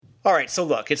All right, so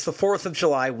look, it's the 4th of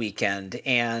July weekend,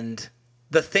 and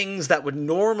the things that would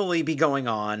normally be going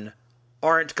on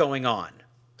aren't going on.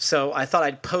 So I thought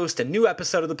I'd post a new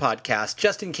episode of the podcast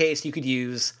just in case you could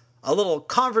use a little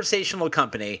conversational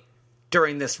company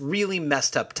during this really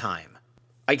messed up time.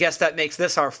 I guess that makes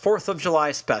this our 4th of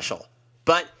July special.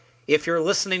 But if you're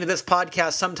listening to this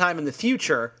podcast sometime in the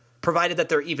future, provided that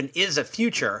there even is a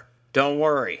future, don't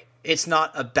worry. It's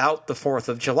not about the 4th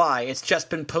of July. It's just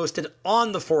been posted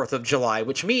on the 4th of July,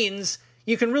 which means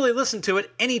you can really listen to it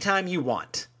anytime you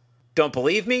want. Don't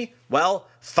believe me? Well,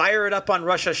 fire it up on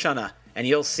Rosh Hashanah, and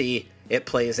you'll see it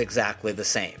plays exactly the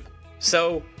same.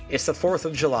 So, it's the 4th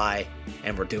of July,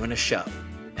 and we're doing a show,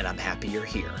 and I'm happy you're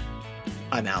here.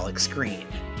 I'm Alex Green,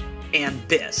 and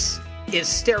this is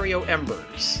Stereo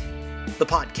Embers, the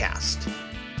podcast.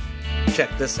 Check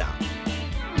this out.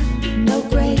 No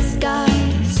gray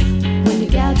skies when you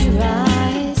gouge your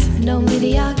eyes. No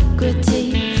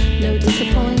mediocrity, no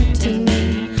disappointing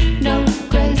me. No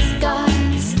gray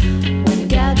skies when you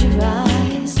gouge your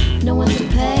eyes. No one to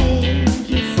pay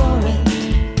you for it.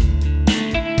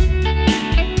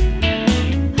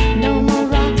 No more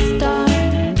rock star.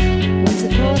 Once I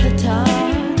pour the tar,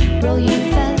 roll your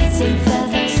feathers and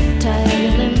feathers, tie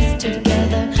your limbs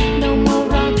together. No more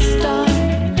rock star.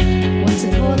 Once I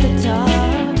pour the tar,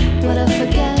 what a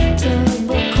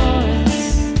forgettable chorus.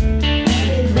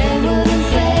 They wouldn't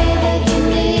say that you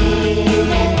need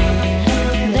it.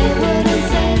 They wouldn't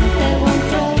say they won't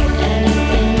throw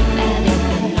anything at it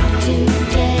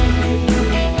today.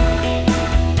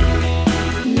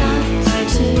 Not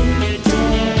today.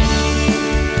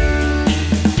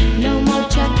 No more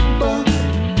checkbook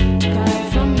to pry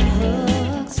from the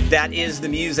hooks. That is the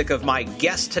music of my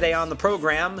guest today on the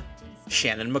program,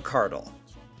 Shannon McArdle.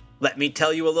 Let me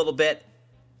tell you a little bit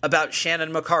about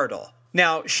Shannon McArdle.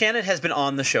 Now, Shannon has been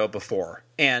on the show before,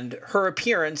 and her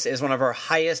appearance is one of our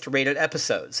highest rated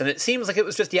episodes, and it seems like it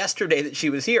was just yesterday that she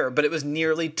was here, but it was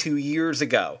nearly 2 years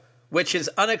ago, which is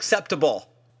unacceptable.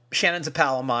 Shannon's a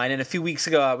pal of mine, and a few weeks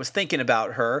ago I was thinking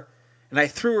about her, and I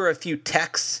threw her a few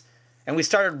texts, and we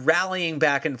started rallying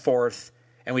back and forth,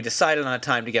 and we decided on a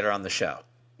time to get her on the show.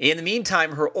 In the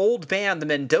meantime, her old band, the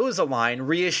Mendoza Line,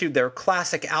 reissued their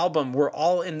classic album, We're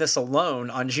All in This Alone,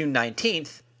 on June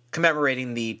 19th,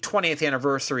 commemorating the 20th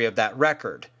anniversary of that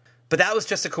record. But that was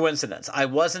just a coincidence. I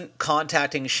wasn't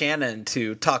contacting Shannon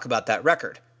to talk about that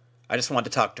record. I just wanted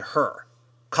to talk to her.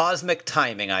 Cosmic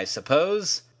timing, I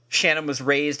suppose. Shannon was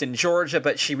raised in Georgia,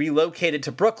 but she relocated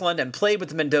to Brooklyn and played with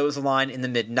the Mendoza Line in the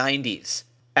mid-90s.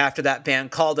 After that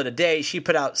band called it a day, she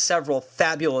put out several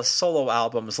fabulous solo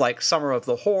albums like Summer of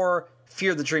the Whore,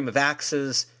 Fear the Dream of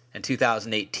Axes, and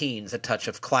 2018's A Touch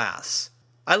of Class.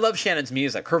 I love Shannon's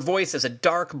music. Her voice is a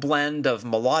dark blend of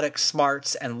melodic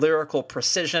smarts and lyrical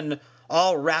precision,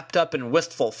 all wrapped up in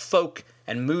wistful folk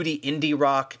and moody indie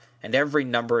rock, and every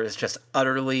number is just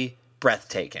utterly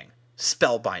breathtaking,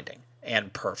 spellbinding,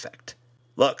 and perfect.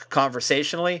 Look,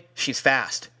 conversationally, she's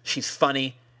fast, she's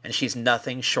funny, and she's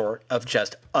nothing short of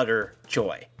just utter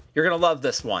joy. You're going to love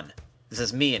this one. This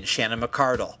is me and Shannon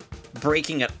McArdle,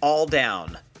 breaking it all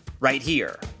down right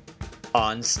here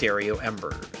on Stereo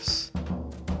Embers,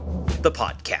 the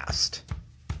podcast.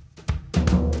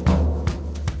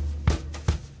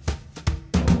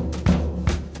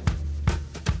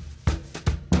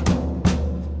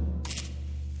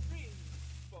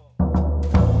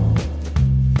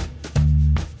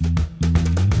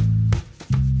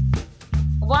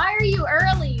 Why are you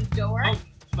early, you dork? Oh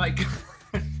my God.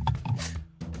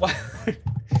 What?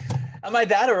 Am I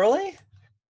that early?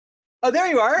 Oh, there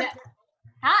you are.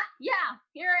 Huh? Yeah,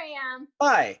 here I am.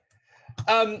 Hi.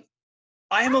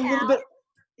 I am a little bit.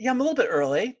 Yeah, I'm a little bit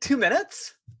early. 2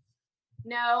 minutes?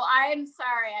 No, I'm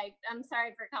sorry. I'm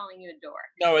sorry for calling you a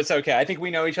dork. No, it's okay. I think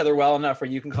we know each other well enough where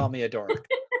you can call me a dork.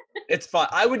 It's fine.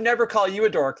 I would never call you a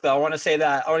dork, though. I want to say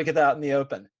that. I want to get that out in the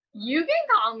open. You can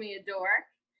call me a dork.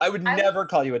 I would never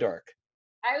call you a dork.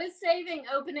 I was saving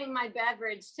opening my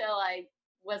beverage till I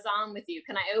was on with you.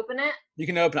 Can I open it? You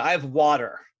can open it. I have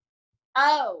water.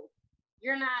 Oh,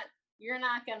 you're not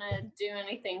gonna do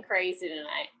anything crazy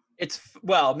tonight.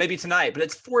 Well, maybe tonight, but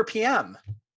it's 4 p.m.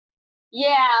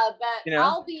 Yeah, but You know?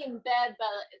 I'll be in bed, but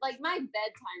like my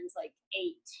bedtime's like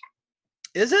 8.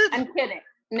 Is it? I'm kidding.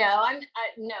 No,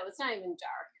 no, it's not even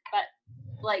dark, but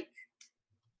like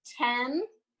 10,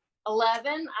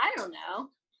 11, I don't know.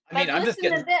 I mean, but I'm just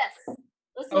listen getting. to this.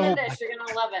 Listen to this. You're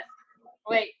gonna love it.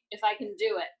 Wait, if I can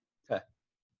do it. Okay.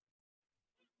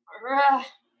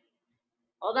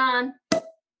 Hold on.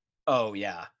 Oh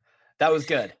yeah, that was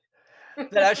good.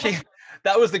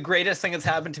 That was the greatest thing that's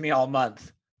happened to me all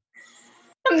month.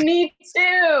 Me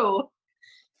too.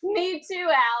 Me too,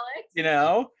 Alex. You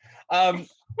know?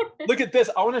 Look at this.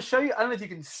 I want to show you. I don't know if you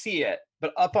can see it,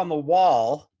 but up on the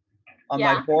wall on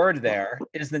my Yeah. board there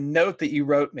is the note that you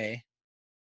wrote me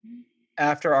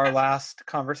after our last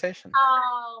conversation.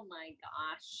 Oh my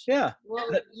gosh. Yeah. Well,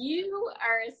 you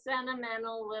are a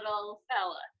sentimental little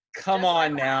fella. Come Just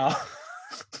on like now.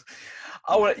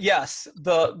 Oh, yes.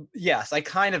 Yes, I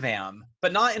kind of am,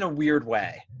 but not in a weird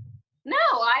way. No,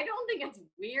 I don't think it's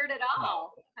weird at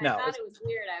all. No, I thought it's- it was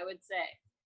weird, I would say.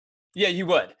 Yeah, you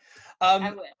would.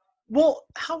 I would. Well,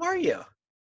 how are you?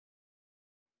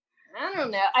 I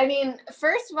don't know. I mean,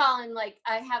 first of all,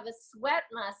 I have a sweat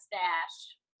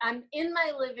mustache. I'm in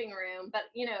my living room, but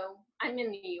I'm in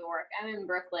New York. I'm in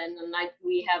Brooklyn, and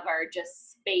we have our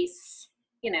just space,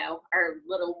 our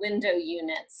little window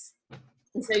units.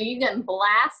 And so you can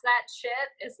blast that shit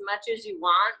as much as you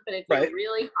want, but if Right. you're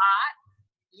really hot,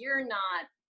 you're not.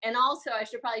 And also, I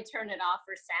should probably turn it off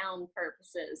for sound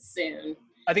purposes soon.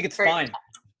 I think it's For- fine.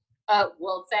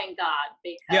 Well, thank God,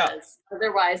 because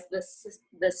otherwise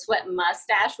the sweat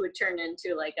mustache would turn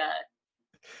into like a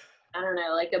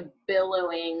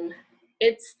billowing.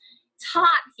 It's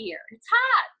hot here. It's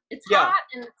hot. It's Yeah. hot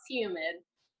and it's humid.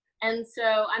 And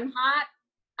so I'm hot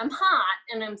and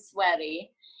I'm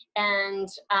sweaty. And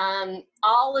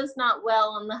all is not well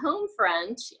on the home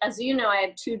front. As you know, I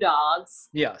have 2 dogs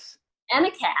Yes. and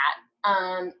a cat.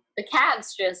 The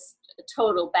cat's just a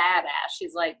total badass.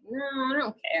 She's like, no, I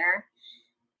don't care.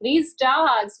 These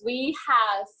dogs, we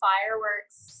have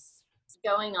fireworks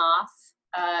going off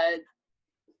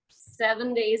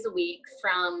 7 days a week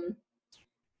from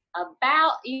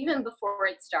about, even before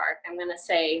it's dark, I'm going to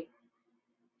say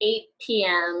 8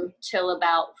 p.m. till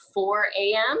about 4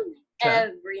 a.m. Okay.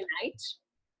 every night.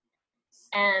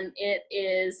 And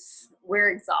we're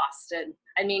exhausted.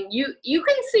 I mean, you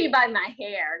can see by my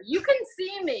hair. You can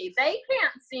see me. They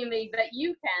can't see me, but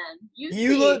you can. You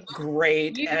see. look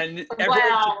great, and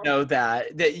everyone should know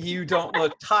that you don't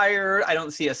look tired. I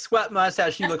don't see a sweat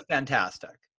mustache. You look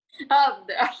fantastic. Oh,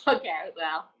 okay.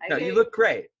 Well, No, you look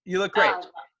great. You look great. Oh,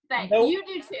 thanks. No- You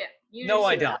do too. No,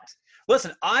 I don't.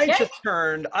 Listen, I Yeah. just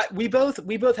turned. We both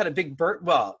had a big birth.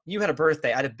 Well, you had a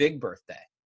birthday. I had a big birthday.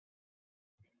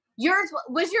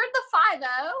 Was yours the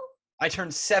 5-0? I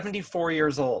turned 74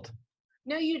 years old.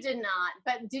 No, you did not.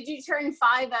 But did you turn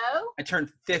 5-0? I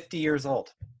turned 50 years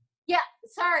old. Yeah,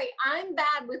 sorry, I'm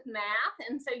bad with math,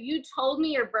 and so you told me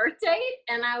your birth date,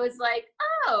 and I was like,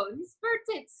 oh, his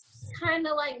birthday's kind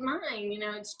of like mine,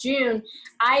 it's June.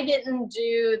 I didn't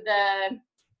do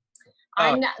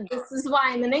this is why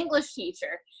I'm an English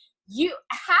teacher.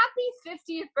 Happy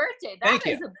 50th birthday. Thank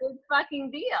That is you. a big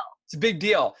fucking deal. It's a big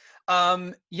deal.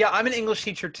 Yeah, I'm an English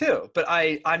teacher too, but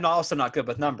I'm also not good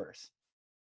with numbers.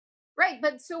 Right,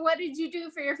 but so what did you do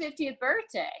for your 50th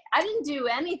birthday? I didn't do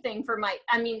anything for I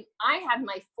had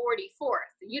my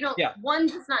 44th. One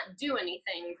does not do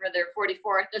anything for their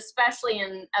 44th, especially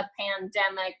in a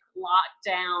pandemic,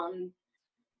 lockdown,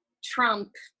 Trump,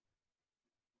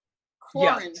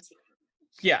 quarantine.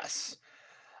 Yes.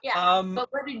 Yeah, but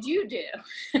what did you do?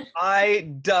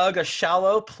 I dug a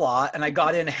shallow plot and I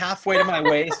got in halfway to my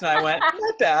waist and I went,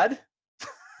 not bad.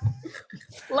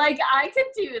 Like, I could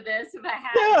do this if I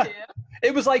had to.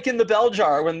 It was like in the Bell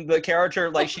Jar when the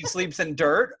character, she sleeps in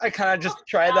dirt. I kind of just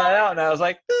tried that out and I was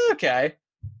like, okay,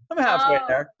 I'm halfway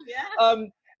there. Yeah.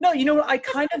 No, you know what? I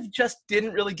kind of just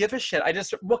didn't really give a shit.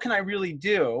 What can I really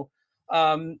do?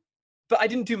 But I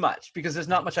didn't do much because there's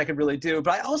not much I could really do.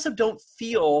 But I also don't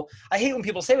feel, I hate when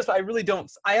people say this, but I really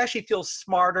don't. I actually feel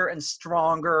smarter and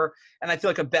stronger, and I feel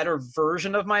like a better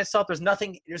version of myself. There's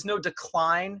no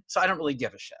decline, so I don't really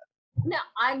give a shit. No,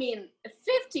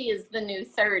 50 is the new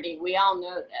 30. We all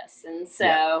know this. And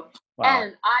so, Wow.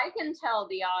 and I can tell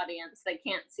the audience they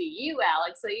can't see you,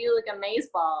 Alex, so you look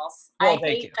amazeballs. Well, I thank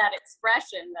hate you. that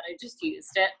expression, but I just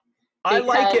used it. I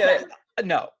like because it.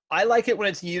 No, I like it when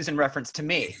it's used in reference to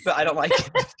me, but I don't like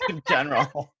it in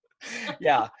general.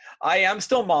 Yeah, I am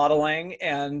still modeling,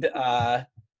 and I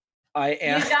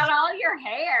am. You got all your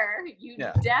hair. You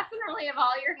Yeah. definitely have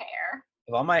all your hair.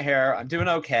 With all my hair, I'm doing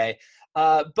okay.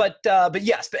 But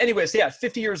yes. But anyways, yeah,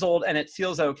 50 years old, and it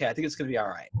feels okay. I think it's gonna be all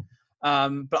right.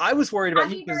 But I was worried about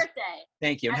Happy you. 'Cause- birthday.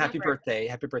 Thank you, and happy Happy birthday.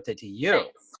 Happy birthday to you.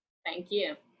 Thanks. Thank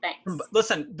you. Thanks.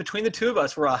 Listen, between the two of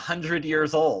us, we're 100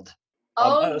 years old.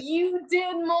 Oh, Almost. you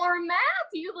did more math,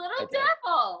 you little I did.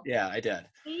 devil. Yeah, I did.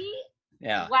 See?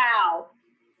 Yeah. Wow.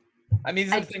 I mean,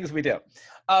 these are the things we do.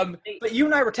 But you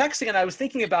and I were texting, and I was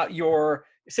thinking about your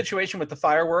situation with the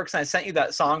fireworks, and I sent you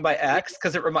that song by X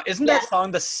because isn't that Yes.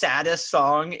 song the saddest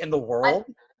song in the world?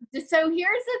 So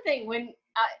here's the thing. When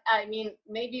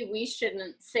maybe we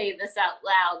shouldn't say this out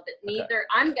loud, but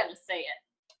I'm going to say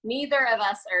it. neither of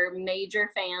us are major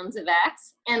fans of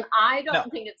X, and I don't No.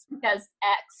 think it's because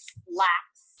X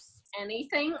lacks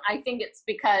anything. I think it's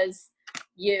because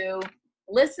you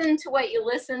listen to what you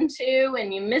listen to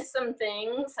and you miss some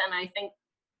things, and I think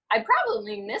I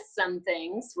probably missed some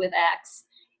things with X,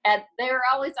 and they were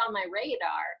always on my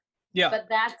radar. Yeah. But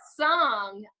that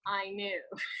song, I knew.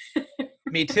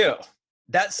 Me too.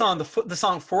 That song, the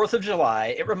song 4th of July,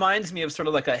 it reminds me of sort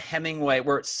of like a Hemingway,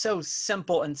 where it's so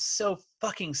simple and so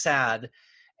fucking sad,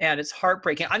 and it's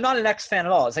heartbreaking. I'm not an X fan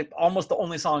at all. It's like almost the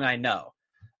only song I know.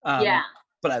 Yeah.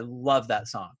 But I love that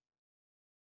song.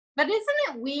 But isn't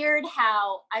it weird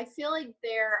how I feel like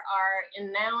there are,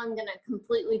 and now I'm going to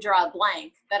completely draw a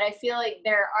blank, but I feel like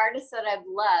there are artists that I've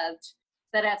loved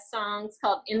that have songs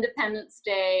called Independence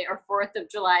Day or 4th of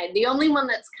July. The only one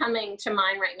that's coming to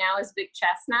mind right now is Big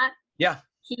Chestnut. Yeah.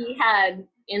 He had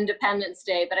Independence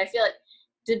Day, but I feel like,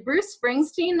 did Bruce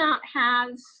Springsteen not have,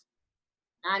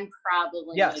 I'm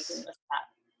probably making this up.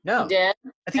 No. He did?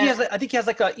 I think he has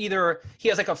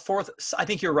like a fourth. I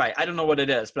think you're right. I don't know what it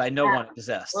is, but I know one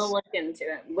exists. We'll look into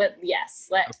it. But yes,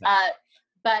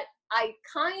 but I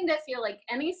kind of feel like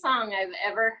any song I've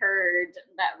ever heard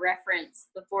that referenced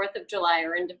the 4th of July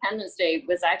or Independence Day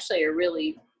was actually a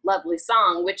really lovely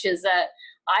song, which is that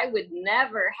I would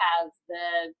never have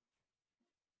the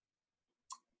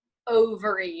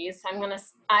ovaries.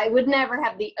 I would never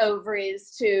have the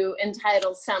ovaries to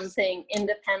entitle something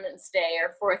Independence Day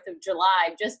or 4th of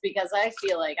July, just because I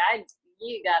feel like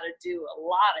you got to do a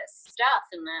lot of stuff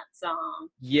in that song.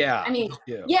 Yeah. I mean,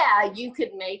 yeah, you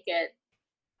could make it,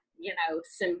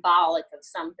 symbolic of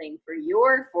something for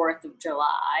your 4th of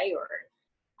July, or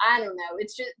I don't know.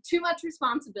 It's just too much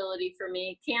responsibility for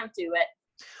me. Can't do it.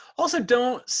 Also,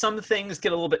 don't some things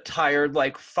get a little bit tired,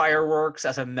 like fireworks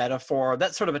as a metaphor?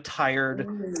 That's sort of a tired.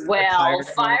 Well,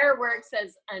 fireworks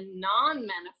as a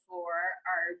non-metaphor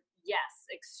are, yes,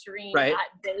 extreme. Right.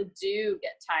 They do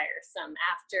get tiresome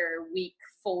after week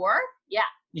 4. Yeah.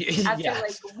 After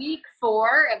like week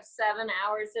 4 of 7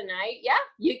 hours a night, yeah,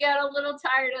 you get a little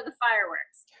tired of the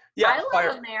fireworks. Yeah, I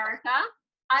love America.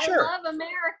 I love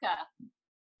America.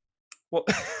 Well,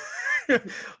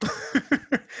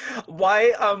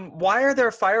 why are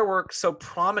there fireworks so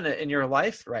prominent in your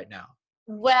life right now?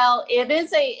 Well,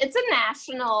 it's a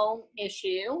national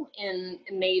issue in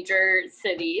major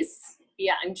cities.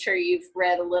 Yeah, I'm sure you've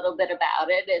read a little bit about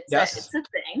it. It's a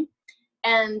thing,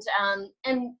 and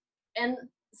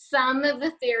some of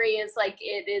the theory is like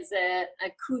it is a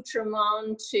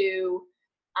accoutrement to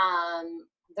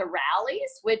the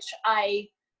rallies, which I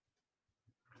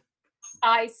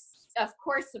of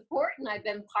course support, and I've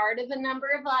been part of a number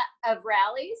of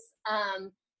rallies.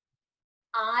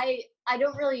 I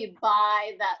don't really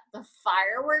buy that the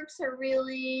fireworks are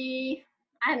really,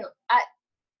 I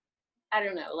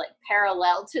don't know, like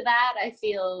parallel to that. I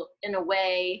feel in a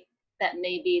way that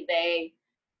maybe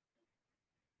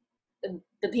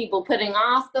the people putting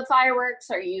off the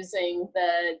fireworks are using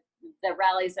the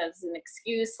rallies as an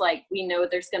excuse, like we know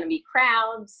there's going to be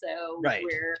crowds, so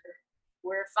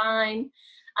we're fine.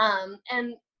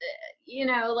 And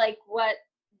like what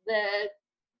the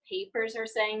papers are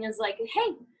saying is like,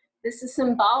 hey, this is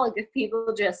symbolic of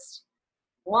people just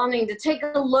wanting to take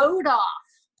a load off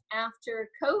after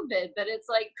COVID, but it's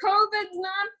like COVID's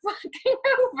not fucking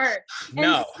over.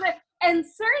 No. And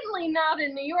certainly not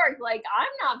in New York. Like,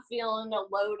 I'm not feeling a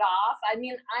load off. I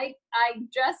mean, I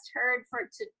just heard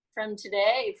from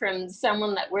today from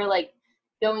someone that we're like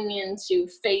going into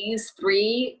phase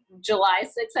 3, July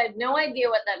 6th. I have no idea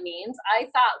what that means. I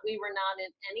thought we were not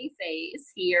in any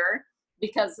phase here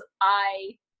because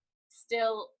I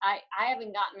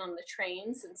haven't gotten on the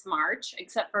train since March,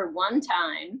 except for one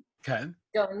time. Okay.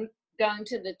 Going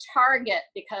to the Target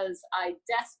because I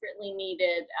desperately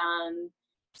needed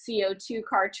CO2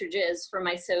 cartridges for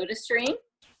my SodaStream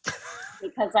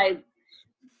because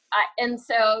and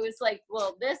so I was like,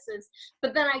 well,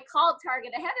 but then I called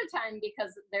Target ahead of time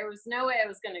because there was no way I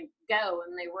was going to go,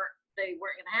 and they weren't going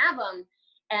to have them.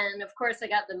 And of course I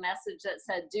got the message that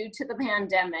said, due to the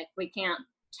pandemic, we can't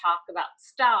talk about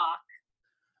stock.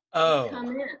 Oh. Come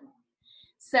in.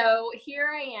 So here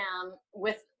I am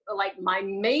with like my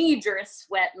major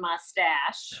sweat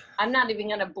mustache. I'm not even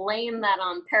going to blame that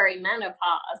on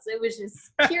perimenopause. It was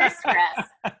just pure stress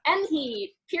and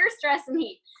heat, pure stress and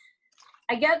heat.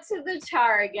 I get to the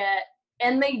Target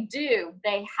and they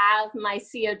have my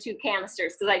CO2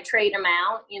 canisters because I trade them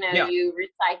out, you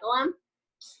recycle them.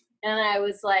 And I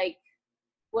was like,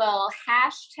 well,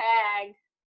 hashtag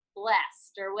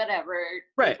blessed or whatever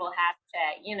people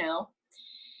hashtag,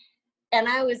 And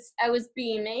I was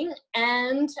beaming,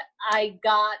 and I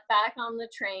got back on the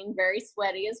train, very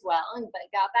sweaty as well, and but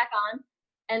got back on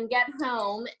and get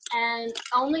home, and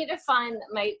only to find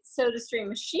that my SodaStream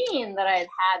machine that I had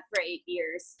had for 8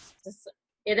 years,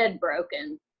 it had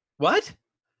broken. What?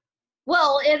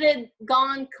 Well, it had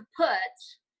gone kaput,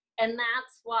 and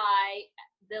that's why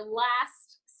the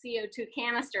last CO2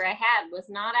 canister I had was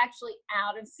not actually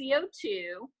out of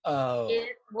CO2. Oh.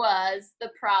 It was the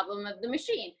problem of the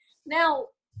machine. Now,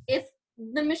 if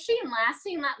the machine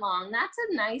lasting that long, that's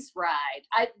a nice ride.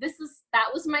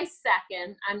 That was my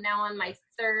second. I'm now on my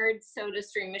third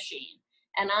SodaStream machine,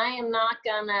 and I am not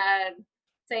gonna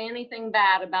say anything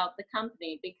bad about the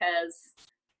company because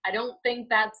I don't think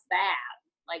that's bad.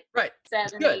 Like Right.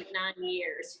 7, 8, 9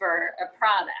 years for a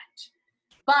product.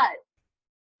 But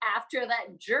after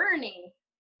that journey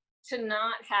to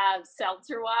not have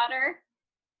seltzer water,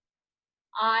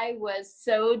 I was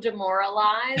so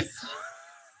demoralized.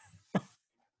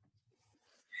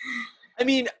 I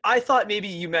mean, I thought maybe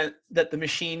you meant that the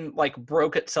machine like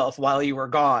broke itself while you were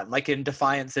gone, like in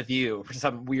defiance of you for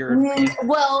some weird.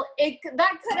 Well,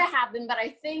 that could have happened, but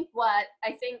I think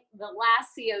the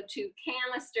last CO2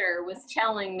 canister was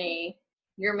telling me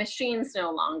your machine's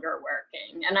no longer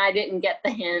working, and I didn't get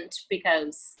the hint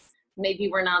because maybe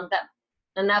we're not that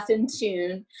enough in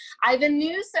tune. I have a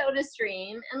new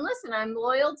SodaStream, and listen, I'm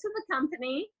loyal to the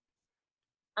company,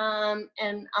 and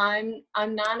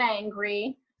I'm not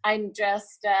angry. I'm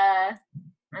just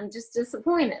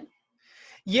disappointed.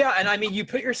 Yeah, and I mean, you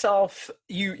put yourself,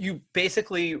 you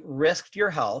basically risked your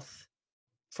health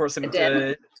for some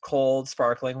good, cold,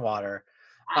 sparkling water.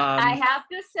 I have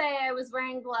to say I was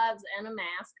wearing gloves and a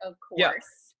mask, of course, yeah.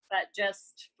 but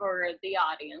just for the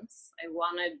audience, I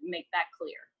want to make that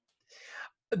clear.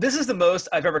 This is the most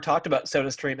I've ever talked about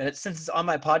SodaStream, and since it's on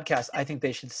my podcast, I think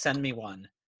they should send me one,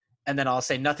 and then I'll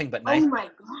say nothing but nice. Oh my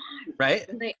God. Right?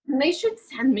 They should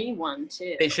send me one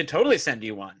too. They should totally send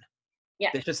you one. Yeah.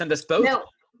 They should send us both. No,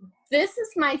 this is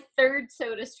my third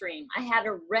SodaStream. I had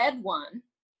a red one,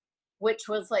 which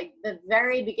was like the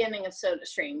very beginning of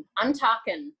SodaStream. I'm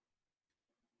talking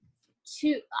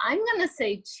I'm going to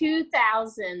say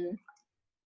 2000.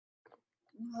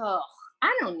 Oh,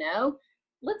 I don't know.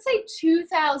 Let's say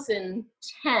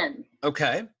 2010.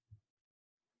 Okay.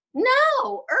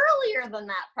 No, earlier than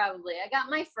that, probably. I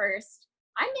got my first.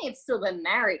 I may have still been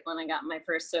married when I got my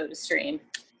first SodaStream.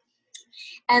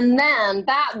 And then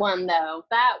that one, though,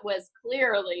 that was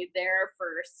clearly their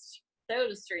first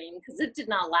SodaStream because it did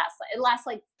not last. It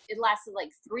lasted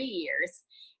like 3 years.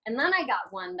 And then I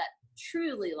got one that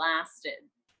truly lasted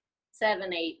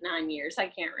 7, 8, 9 years. I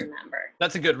can't remember.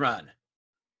 That's a good run.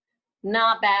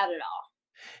 Not bad at all.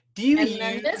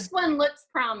 Then this one looks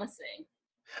promising.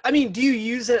 I mean, do you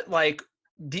use it like?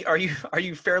 Are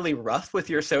you fairly rough with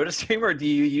your SodaStream, or do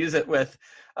you use it with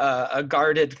a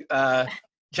guarded,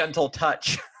 gentle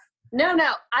touch? No,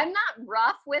 I'm not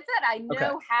rough with it. I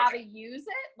know how to use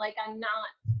it. Like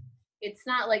it's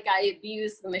not like I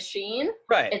abuse the machine.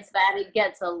 Right. It's that it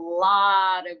gets a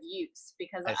lot of use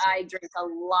because I drink a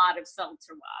lot of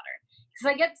seltzer water.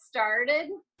 Because I get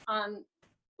started on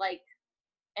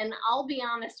and I'll be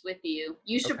honest with you,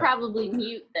 you should probably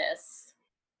mute this.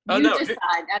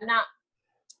 Decide. I'm not.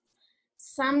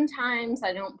 Sometimes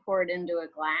I don't pour it into a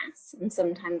glass, and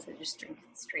sometimes I just drink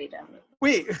it straight out of it.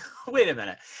 Wait a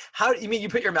minute. How you mean you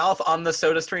put your mouth on the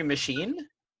SodaStream machine?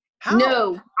 How?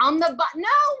 No, on the not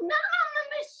on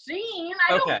the machine.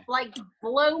 I don't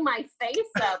blow my face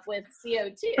up with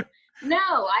CO2. No,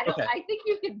 I don't. I think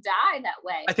you could die that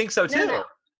way. I think so too. No.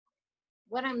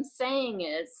 What I'm saying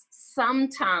is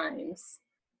sometimes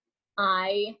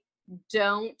I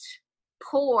don't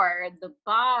pour the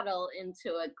bottle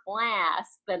into a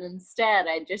glass, but instead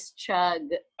I just chug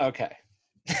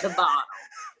the bottle.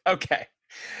 Okay.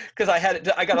 Because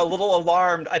I got a little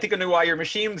alarmed. I think I knew why your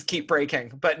machines keep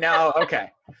breaking, but now,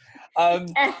 okay.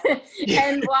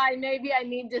 And why maybe I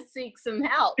need to seek some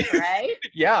help, right?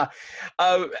 Yeah.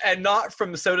 And not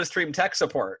from SodaStream tech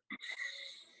support.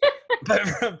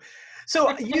 But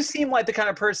so you seem like the kind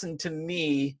of person to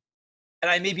me,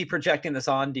 and I may be projecting this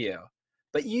onto you,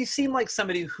 but you seem like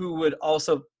somebody who would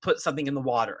also put something in the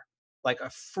water, like a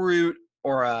fruit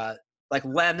or a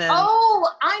lemon. Oh,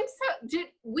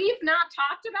 we've not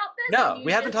talked about this? No,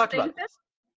 we haven't talked about this.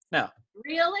 No.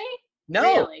 Really? No.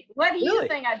 Really? What do you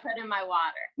think I put in my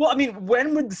water? Well, I mean,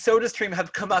 when would SodaStream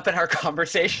have come up in our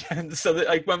conversation so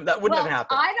that when that wouldn't have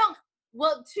happened?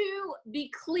 Well, to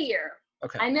be clear,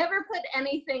 I never put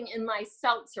anything in my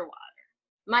seltzer water.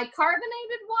 My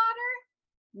carbonated water,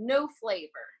 no flavor.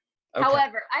 Okay.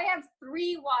 However, I have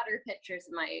 3 water pitchers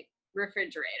in my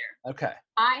refrigerator. Okay.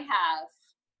 I have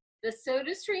the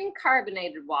SodaStream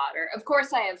carbonated water. Of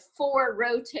course, I have 4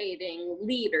 rotating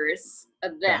liters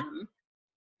of them.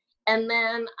 And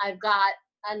then I've got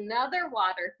another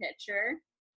water pitcher,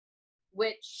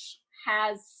 which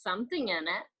has something in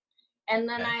it. And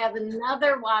then I have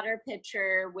another water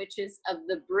pitcher, which is of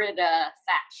the Brita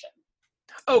fashion.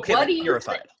 Okay, What do you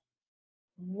purified.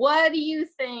 What do you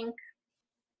think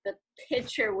the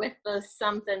pitcher with the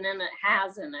something in it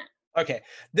has in it? Okay,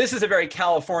 this is a very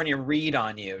California read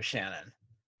on you, Shannon.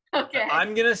 Okay.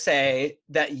 I'm going to say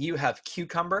that you have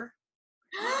cucumber.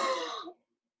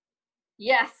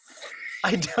 Yes.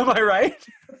 Am I right?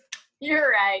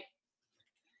 You're right.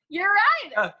 You're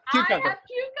right. Cucumber. I have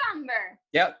cucumber.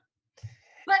 Yep.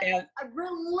 But And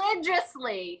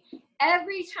religiously,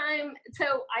 every time,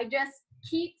 so I just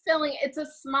keep filling. It's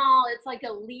like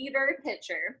a liter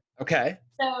pitcher. okay.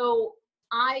 So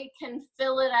I can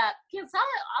fill it up, because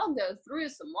I'll go through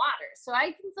some water. So I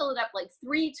can fill it up like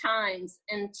 3 times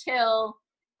until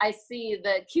I see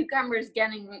the cucumbers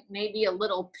getting maybe a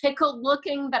little pickled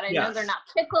looking, but I know they're not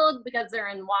pickled because they're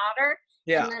in water.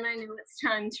 Yeah. And then I know it's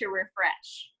time to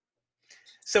refresh.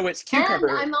 So it's cucumber.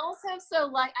 And I'm also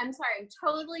I'm sorry, I'm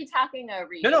totally talking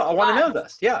over you. No, I want to know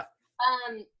this. Yeah.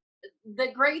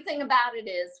 The great thing about it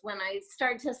is when I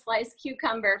start to slice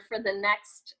cucumber for the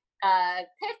next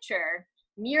pitcher,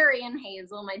 Murray and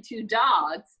Hazel, my 2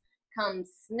 dogs, come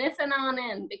sniffing on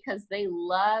in because they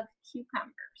love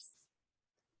cucumbers.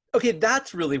 Okay,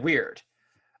 that's really weird.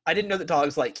 I didn't know that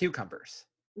dogs like cucumbers.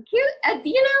 Dogs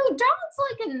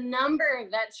like a number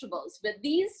of vegetables, but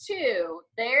these 2,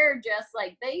 they're just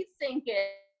like, they think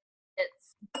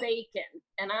it's bacon.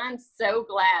 And I'm so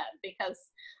glad, because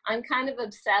I'm kind of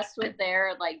obsessed with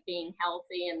their like being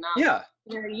healthy and not,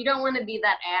 you don't want to be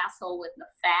that asshole with the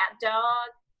fat dog.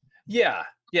 Yeah.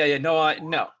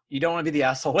 No, you don't want to be the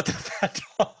asshole with the fat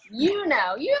dog. You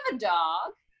have a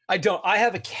dog. I don't. I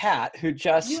have a cat who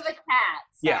just. You have a cat.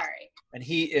 Sorry. Yeah. And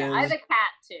he is. Yeah, I have a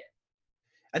cat too.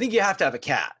 I think you have to have a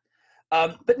cat.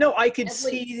 But no, I could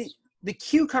see least. the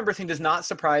cucumber thing does not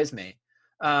surprise me.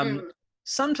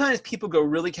 Sometimes people go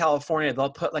really California. They'll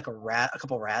put like a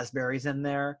couple raspberries in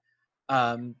there.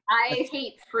 I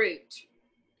hate fruit.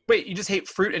 Wait, you just hate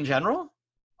fruit in general?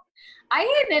 I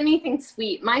hate anything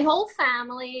sweet. My whole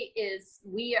family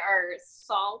we are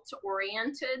salt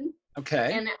oriented.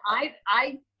 Okay. And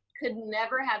I could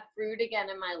never have fruit again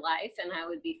in my life and I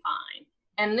would be fine.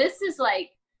 And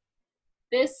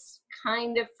this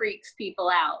kind of freaks people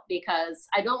out because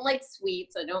I don't like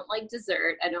sweets. I don't like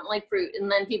dessert. I don't like fruit.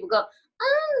 And then people go,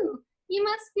 oh, you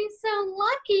must be so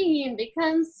lucky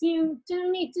because you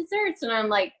don't eat desserts. And I'm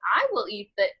like, I will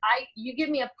eat you give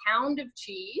me a pound of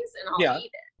cheese and I'll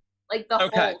eat it. Like the whole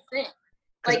thing.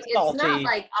 Like it's not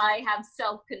like I have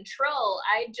self-control.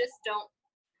 I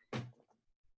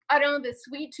don't have a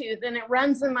sweet tooth, and it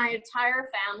runs in my entire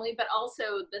family, but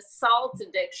also the salt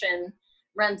addiction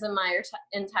runs in my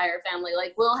entire family.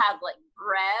 Like we'll have like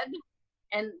bread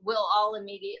and we'll all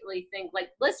immediately think like,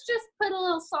 let's just put a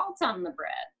little salt on the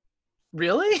bread.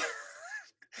 Really?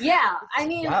 Yeah. I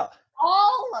mean, wow.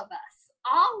 all of us,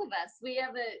 we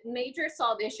have a major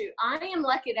salt issue. I am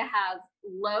lucky to have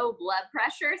low blood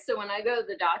pressure. So when I go to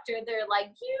the doctor, they're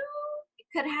like, you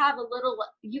could add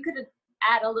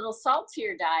a little salt to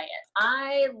your diet.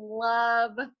 I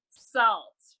love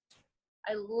salt.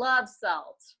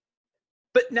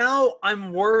 But now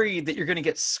I'm worried that you're going to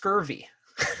get scurvy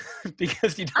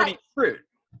because you don't eat fruit.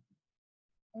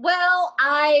 Well,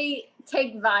 I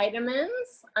take vitamins.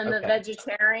 I'm a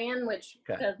vegetarian, which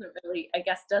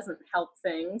doesn't help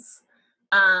things.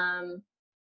 Scurvy,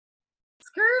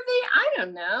 I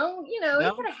don't know.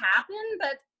 It could happen,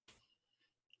 but.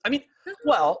 I mean,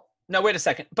 well, no, wait a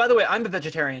second. By the way, I'm a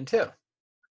vegetarian too.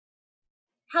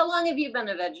 How long have you been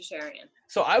a vegetarian?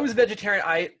 So I was a vegetarian,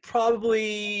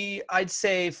 I'd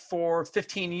say for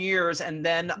 15 years, and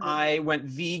then I went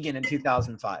vegan in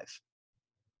 2005.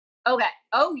 Okay.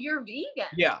 Oh, you're vegan.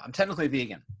 Yeah, I'm technically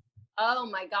vegan. Oh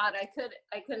my God, I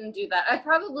couldn't do that. I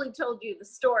probably told you the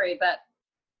story, but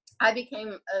I became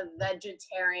a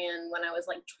vegetarian when I was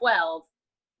like 12,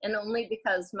 and only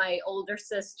because my older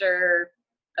sister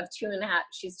of 2.5,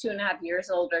 she's 2.5 years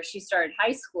older, she started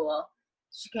high school.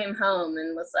 She came home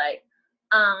and was like,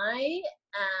 I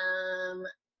am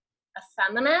a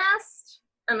feminist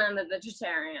and I'm a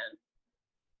vegetarian.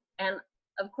 And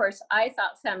of course, I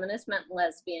thought feminist meant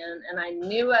lesbian, and I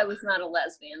knew I was not a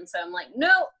lesbian. So I'm like,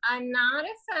 no, I'm not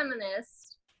a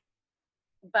feminist,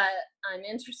 but I'm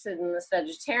interested in this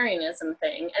vegetarianism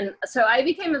thing. And so I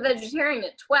became a vegetarian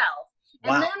at 12.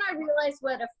 And then I realized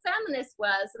what a feminist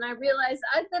was, and I realized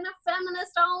I've been a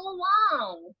feminist all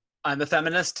along. I'm a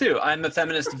feminist too. I'm a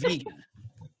feminist vegan.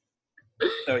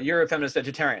 So you're a feminist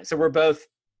vegetarian. So we're both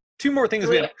two more things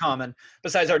we have in common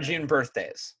besides our June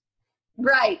birthdays.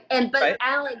 Right. But right?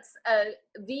 Alex,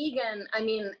 vegan, I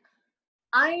mean,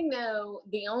 I know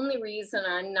the only reason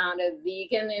I'm not a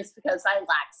vegan is because I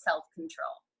lack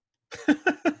self-control.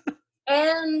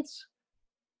 And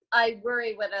I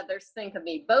worry what others think of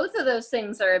me. Both of those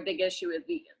things are a big issue with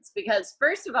vegans because,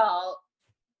 first of all,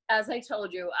 as I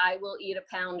told you, I will eat a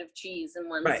pound of cheese in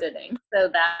one sitting. So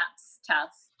that's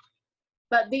tough.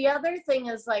 But the other thing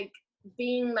is like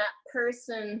being that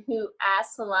person who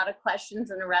asks a lot of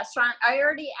questions in a restaurant. I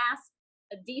already asked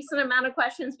a decent amount of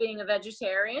questions being a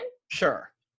vegetarian.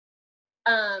 Sure.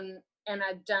 And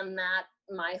I've done that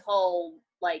my whole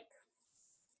like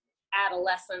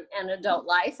adolescent and adult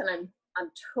life, and I'm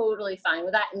totally fine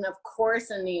with that. And of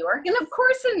course in New York,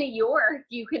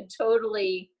 you could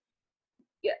totally,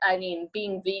 I mean,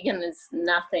 being vegan is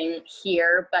nothing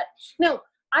here, but no,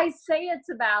 I say it's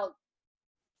about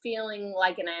feeling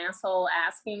like an asshole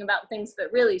asking about things,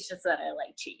 but really it's just that I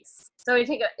like cheese. So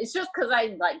it's just because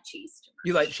I like cheese too much.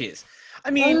 You like cheese.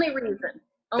 I mean, only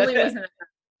reason.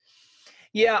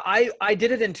 Yeah, I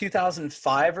did it in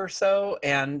 2005 or so,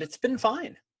 and it's been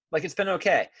fine. Like, it's been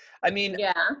okay. I mean,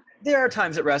 yeah, there are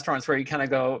times at restaurants where you kind of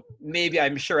go, maybe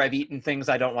I'm sure I've eaten things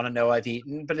I don't want to know I've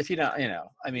eaten, but if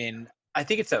I mean, I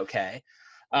think it's okay.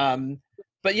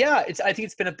 But yeah, I think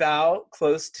it's been about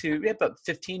about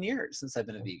 15 years since I've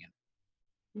been a vegan.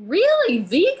 Really?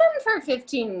 Vegan for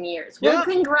 15 years? Yeah. Well,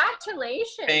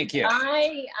 congratulations. Thank you.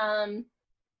 I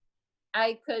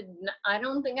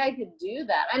don't think I could do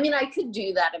that. I mean, I could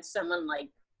do that if someone like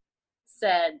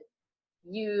said,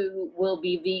 you will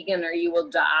be vegan or you will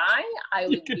die. I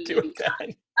would be. Do it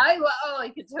then. I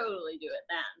could totally do it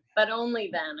then, but only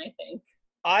then, I think.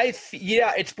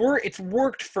 It's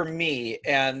worked for me,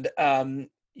 and I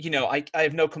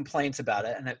have no complaints about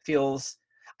it, and it feels.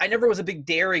 I never was a big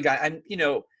dairy guy.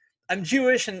 I'm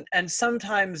Jewish, and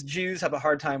sometimes Jews have a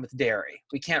hard time with dairy.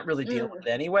 We can't really deal with it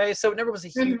anyway, so it never was a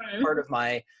huge part of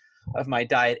my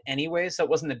diet anyway. So it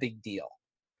wasn't a big deal.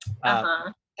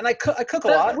 And I cook a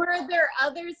lot. Were there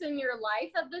others in your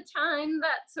life at the time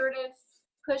that sort of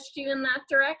pushed you in that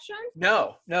direction?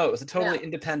 No, it was a totally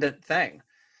independent thing.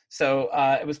 So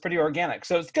it was pretty organic.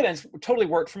 So it's good. And it's totally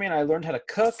worked for me. And I learned how to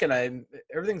cook, and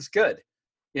everything's good,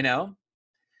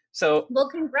 So. Well,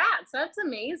 congrats. That's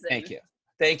amazing.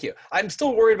 Thank you. I'm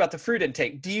still worried about the fruit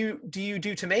intake. Do you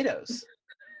do tomatoes?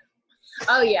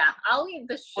 Oh yeah, I'll eat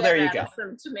the shit out of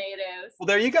some tomatoes. Well,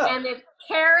 there you go. And if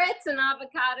carrots and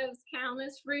avocados count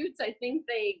as fruits, I think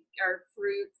they are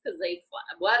fruits because they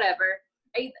whatever.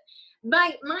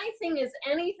 My thing is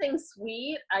anything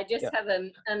sweet, I just have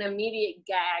an immediate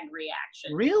gag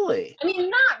reaction. Really? I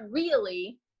mean, not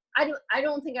really. I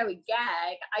don't think I would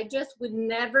gag. I just would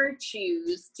never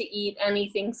choose to eat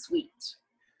anything sweet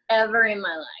ever in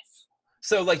my life.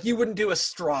 So, like, you wouldn't do a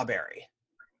strawberry?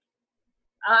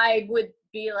 I would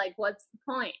be like, what's the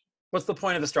point? What's the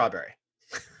point of a strawberry?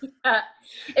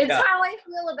 It's how I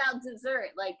feel about dessert.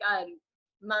 Like,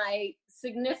 my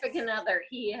significant other,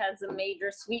 he has a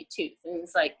major sweet tooth, and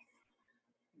he's like,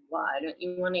 why don't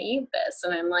you want to eat this?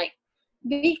 And I'm like,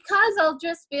 because I'll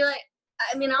just be like,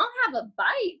 I'll have a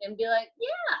bite and be like,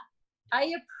 yeah,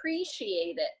 I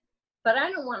appreciate it, but I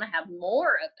don't want to have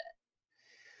more of it.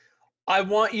 I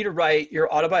want you to write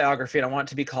your autobiography, and I want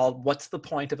it to be called "What's the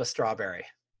Point of a Strawberry?"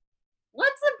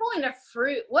 What's the point of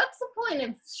fruit? What's the point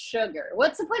of sugar?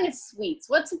 What's the point of sweets?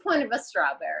 What's the point of a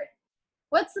strawberry?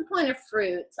 What's the point of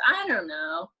fruits? I don't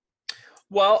know.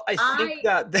 Well, I think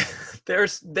that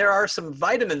there are some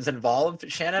vitamins involved,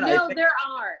 Shannon. No, there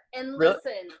are. And really?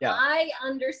 Listen, yeah. I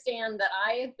understand that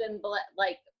I have been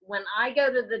like, when I go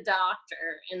to the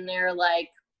doctor and they're like,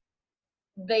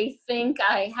 they think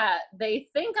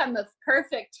I'm of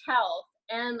perfect health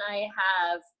and I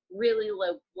have really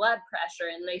low blood pressure,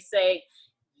 and they say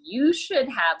you should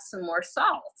have some more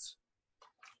salt.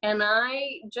 And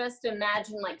I just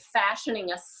imagine like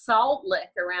fashioning a salt lick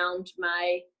around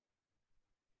my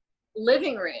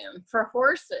living room for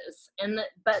horses,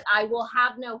 but I will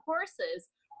have no horses.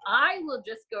 I will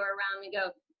just go around and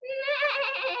go,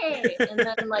 nay, and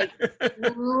then like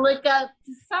lick up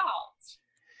the salt.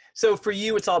 So for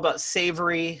you, it's all about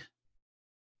savory,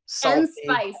 salty,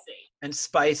 and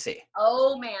spicy.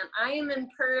 Oh man, I am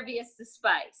impervious to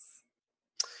spice.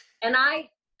 And I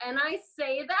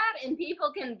say that, and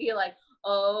people can be like,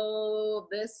 oh,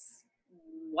 this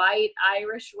white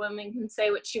Irish woman can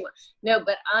say what she wants. No,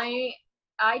 but I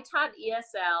taught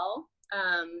ESL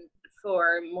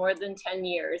for more than 10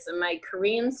 years, and my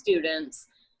Korean students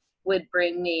would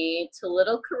bring me to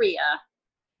Little Korea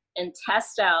and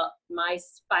test out my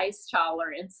spice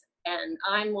tolerance, and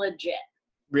I'm legit.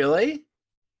 Really?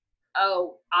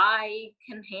 Oh, I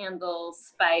can handle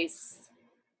spice.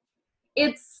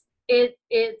 It's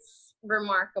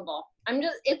remarkable.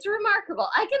 It's remarkable.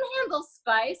 I can handle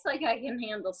spice like I can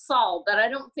handle salt, but I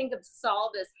don't think of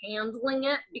salt as handling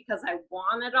it because I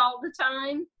want it all the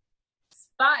time.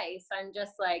 Spice, I'm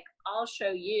just like, I'll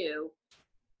show you.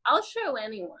 I'll show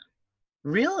anyone.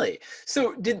 Really?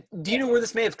 So do you know where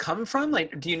this may have come from?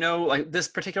 Like, do you know like this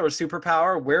particular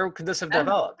superpower? Where could this have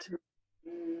developed?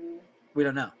 Mm, We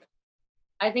don't know.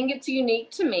 I think it's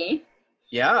unique to me.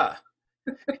 Yeah.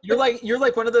 You're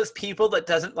like one of those people that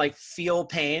doesn't like feel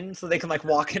pain, so they can like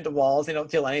walk into walls. They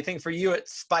don't feel anything. For you,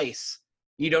 it's spice.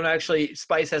 You don't actually.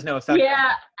 Spice has no effect.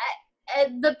 Yeah,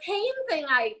 the pain thing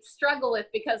I struggle with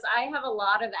because I have a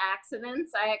lot of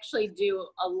accidents. I actually do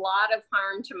a lot of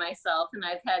harm to myself, and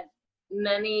I've had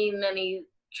many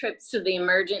trips to the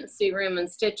emergency room and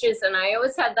stitches. And I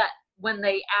always had that when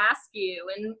they ask you,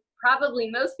 and probably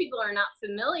most people are not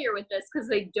familiar with this because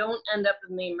they don't end up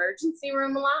in the emergency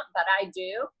room a lot, but I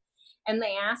do. And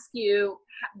they ask you,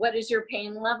 what is your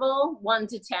pain level, 1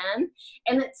 to 10?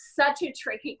 And it's such a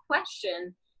tricky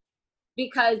question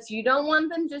because you don't want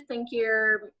them to think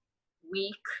you're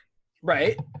weak,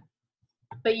 Right.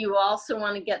 but you also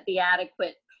want to get the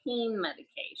adequate pain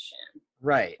medication.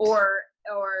 Right. Or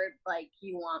like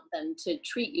you want them to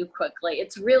treat you quickly.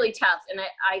 It's really tough. And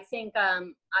I think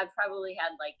I've probably had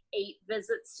like 8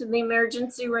 visits to the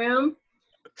emergency room.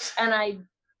 And I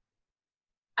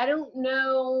don't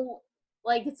know,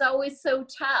 like it's always so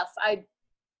tough.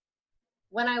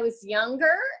 When I was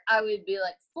younger, I would be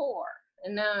like 4.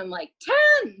 And now I'm like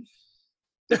 10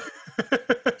 just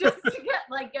to get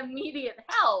like immediate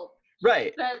help.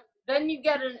 Right. But then you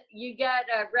get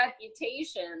a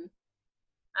reputation.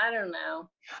 I don't know.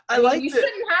 I like you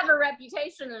shouldn't have a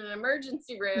reputation in an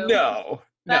emergency room. No.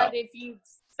 But if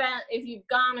you've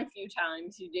gone a few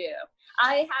times, you do.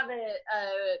 I have a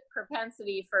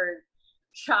propensity for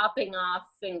chopping off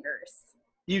fingers.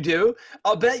 You do?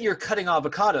 I'll bet you're cutting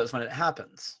avocados when it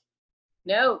happens.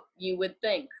 No, you would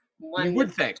think. You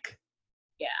would think.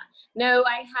 Yeah. No,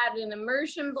 I had an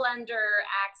immersion blender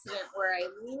accident where I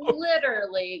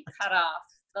literally cut off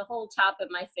the whole top of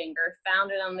my finger, found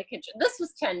it on the kitchen. This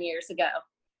was 10 years ago.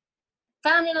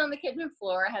 Found it on the kitchen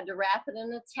floor. I had to wrap it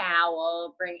in a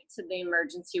towel, bring it to the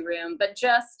emergency room. But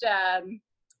just as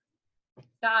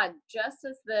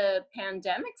the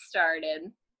pandemic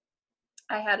started,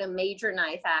 I had a major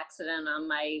knife accident on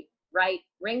my right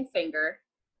ring finger.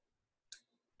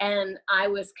 And I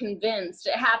was convinced,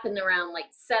 it happened around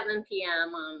like 7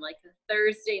 p.m. on like a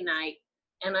Thursday night.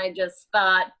 And I just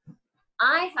thought,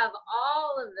 I have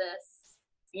all of this,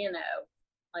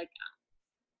 like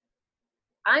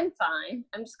I'm fine.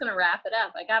 I'm just going to wrap it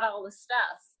up. I got all the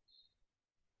stuff.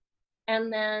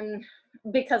 And then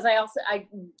because I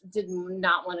did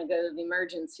not want to go to the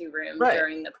emergency room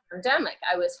during the pandemic,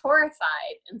 I was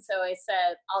horrified. And so I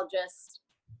said, I'll just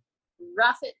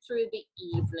rough it through the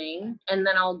evening and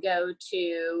then I'll go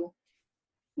to,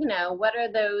 what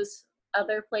are those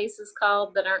other places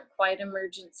called that aren't quite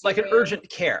emergency like room? An urgent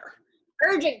care.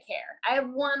 Urgent care. I have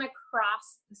one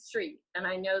across the street and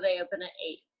I know they open at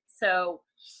 8. So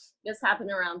this happened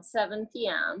around 7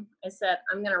 p.m. I said,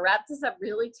 I'm going to wrap this up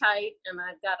really tight and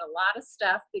I've got a lot of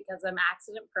stuff because I'm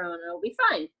accident prone and it'll be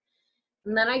fine.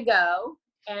 And then I go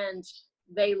and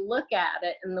they look at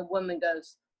it and the woman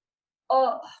goes,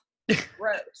 oh,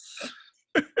 gross.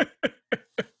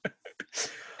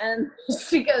 And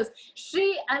she goes,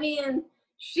 she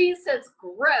says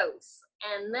gross.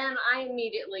 And then I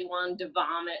immediately wanted to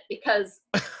vomit because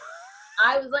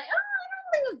I was like,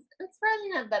 I don't think it's probably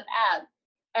not that bad.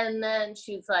 And then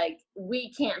she's like,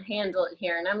 we can't handle it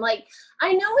here. And I'm like,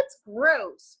 I know it's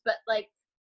gross, but like,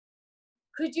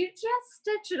 could you just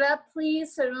stitch it up,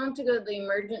 please? So I don't have to go to the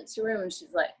emergency room. And she's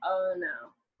like, oh,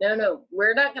 no,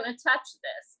 we're not going to touch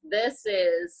this. This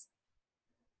is,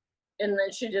 and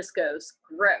then she just goes,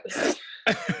 gross.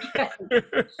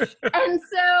 And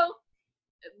so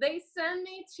they send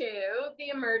me to the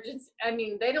emergency. I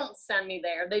mean, they don't send me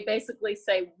there. They basically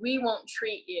say, we won't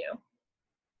treat you.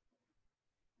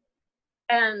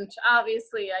 And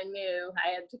obviously I knew I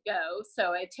had to go.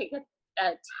 So I take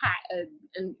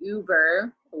an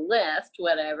Uber, Lyft,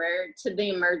 whatever, to the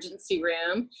emergency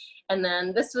room. And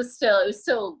then it was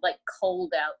still like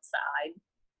cold outside.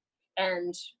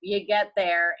 And you get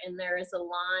there and there is a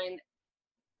line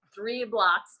 3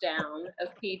 blocks down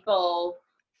of people.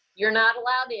 You're not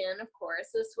allowed in, of course.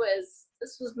 This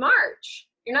was March.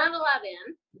 You're not allowed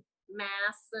in.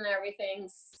 Masks and everything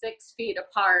 6 feet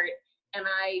apart. and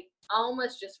I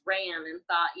almost just ran and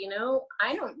thought,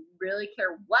 I don't really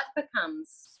care what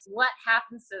happens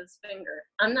to this finger.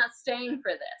 I'm not staying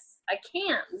for this. I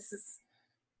can't. This is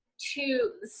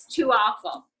too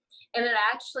awful. And it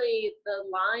actually, the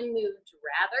line moved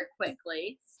rather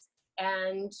quickly,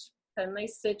 and then they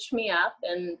stitched me up,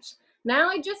 and now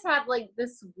I just have like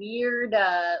this weird,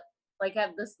 like I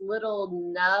have this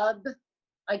little nub,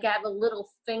 like I have a little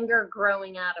finger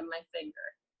growing out of my finger.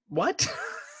 What?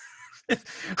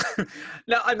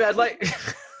 No, I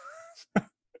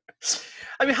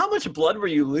mean, how much blood were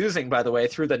you losing, by the way,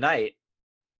 through the night?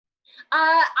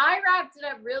 I wrapped it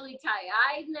up really tight.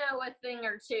 I know a thing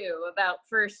or two about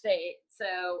first aid, so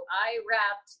I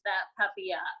wrapped that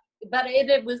puppy up. But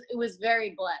it was very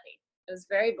bloody. It was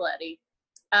very bloody,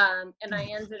 and I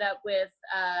ended up with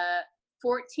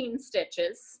 14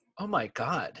 stitches. Oh my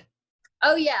God.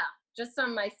 Oh yeah, just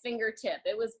on my fingertip.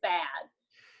 It was bad.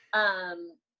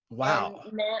 Wow.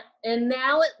 And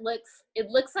now it looks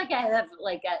like I have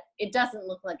it doesn't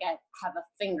look like I have a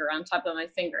finger on top of my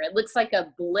finger. It looks like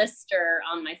a blister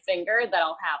on my finger that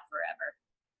I'll have forever.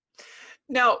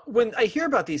 Now, when I hear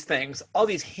about these things, all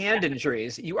these hand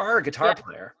injuries, you are a guitar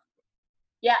player.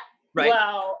 Yeah. Right.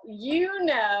 Well,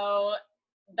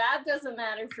 that doesn't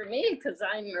matter for me because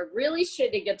I'm a really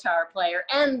shitty guitar player.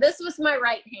 And this was my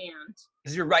right hand.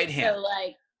 This is your right hand.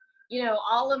 So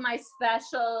all of my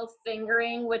special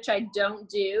fingering, which I don't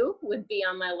do, would be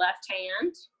on my left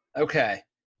hand. Okay.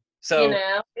 So,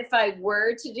 if I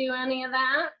were to do any of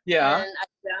that, yeah, and I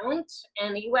don't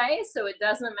anyway, so it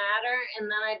doesn't matter. And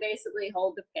then I basically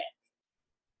hold the pick.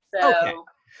 So, okay.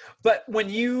 But when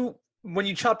you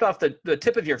chopped off the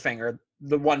tip of your finger,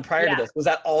 the one prior to this, was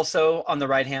that also on the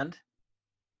right hand?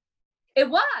 It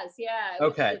was, yeah.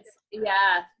 Okay.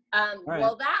 Yeah. Right.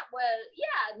 Well, that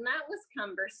was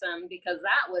cumbersome because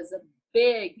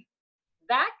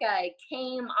that guy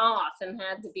came off and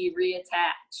had to be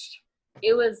reattached.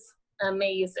 It was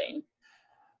amazing.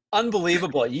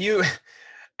 Unbelievable.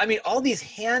 All these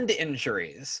hand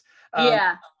injuries.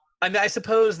 Yeah. I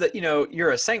suppose that,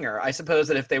 you're a singer. I suppose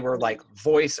that if they were like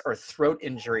voice or throat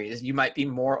injuries, you might be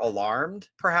more alarmed,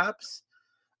 perhaps.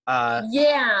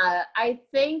 Yeah, I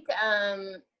think,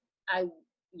 I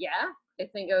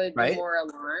think I would be more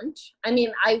alarmed.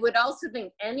 I would also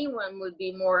think anyone would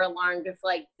be more alarmed if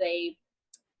they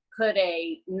put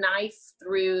a knife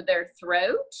through their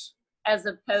throat as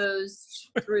opposed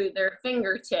through their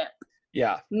fingertip.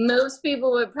 Yeah. Most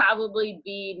people would probably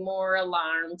be more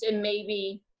alarmed and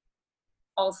maybe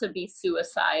also be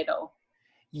suicidal.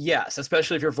 Yes,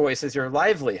 especially if your voice is your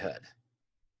livelihood.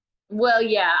 Well,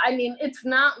 yeah. It's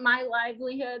not my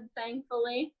livelihood,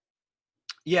 thankfully.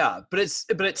 Yeah, but it's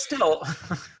still.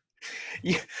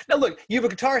 Now look, you have a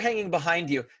guitar hanging behind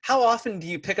you. How often do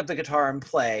you pick up the guitar and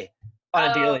play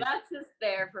on a daily? That's just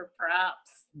there for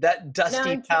props. That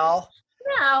dusty pal.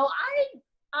 No,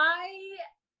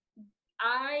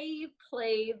 I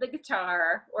play the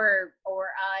guitar, or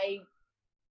I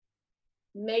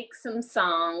make some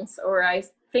songs, or I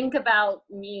think about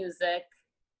music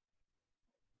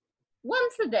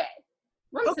once a day.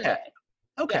 Once a day.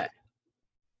 Okay. Yeah.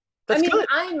 That's good.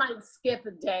 I might skip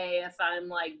a day if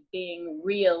I'm being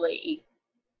really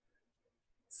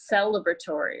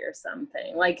celebratory or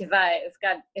something. Like if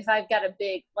I've got a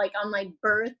big, on my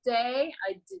birthday,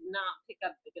 I did not pick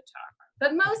up the guitar.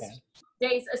 But most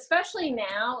days, especially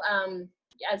now,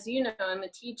 as you know, I'm a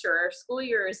teacher. Our school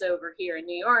year is over here in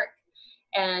New York,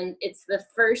 and it's the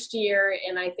first year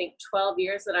in I think 12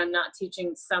 years that I'm not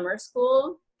teaching summer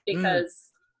school because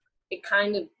it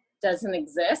kind of doesn't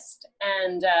exist,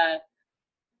 and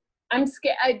I'm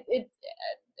scared.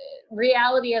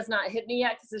 Reality has not hit me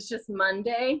yet because it's just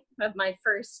Monday of my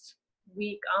first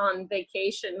week on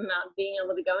vacation, not being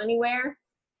able to go anywhere.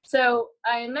 So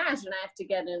I imagine I have to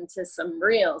get into some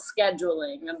real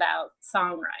scheduling about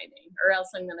songwriting, or else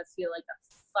I'm going to feel like a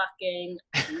fucking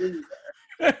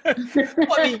loser.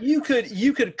 Well,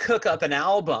 you could cook up an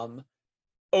album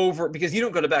over, because you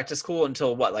don't go back to school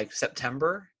until what,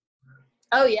 September?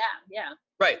 Oh yeah.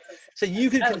 Right. So you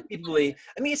could conceivably,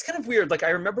 it's kind of weird. I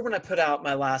remember when I put out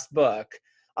my last book,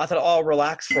 I thought, I'll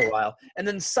relax for a while. And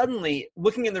then suddenly,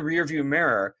 looking in the rearview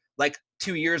mirror,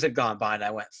 2 years had gone by, and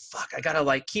I went, fuck, I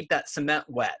gotta keep that cement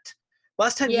wet.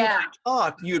 Last time you and I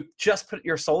talked, you had just put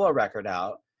your solo record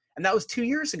out. And that was 2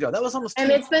 years ago. That was almost 2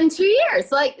 years. And it's been 2 years.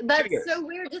 That's so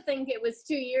weird to think it was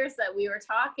 2 years that we were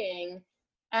talking.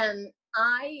 And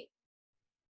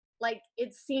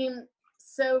it seemed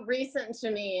so recent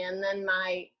to me. And then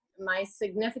my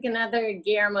significant other,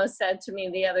 Guillermo, said to me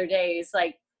the other day, he's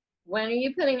like, when are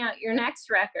you putting out your next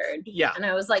record? Yeah. And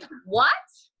I was like, what?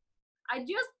 I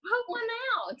just put one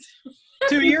out.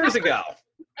 2 years ago.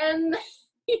 And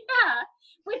yeah,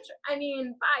 which, I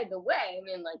mean, by the way, I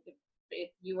mean, like, if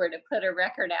you were to put a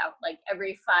record out like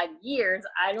every 5 years,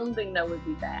 I don't think that would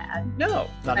be bad. No,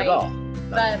 not Right. at all.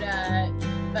 But then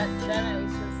I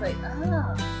was just like,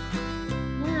 oh,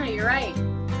 yeah, you're right.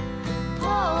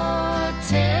 Poor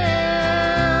town,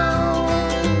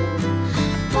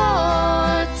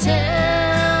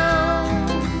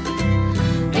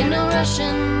 ain't no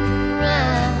rushing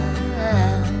round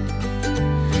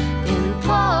in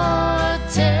Port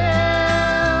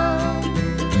Town.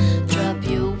 Drop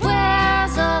your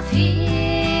wares off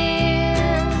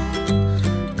here,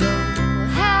 go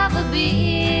have a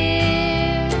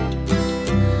beer.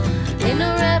 Ain't no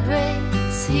rat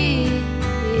race here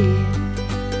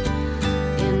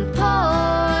in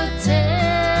Port Town,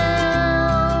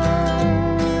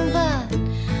 but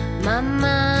my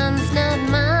mind's not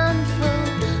mindful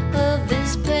of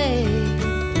this pace.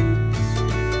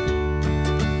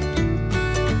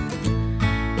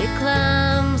 It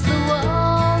climbs the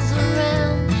walls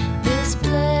around this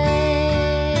place.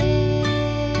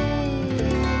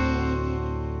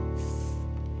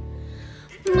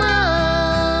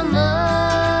 Mama,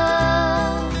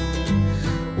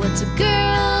 what's a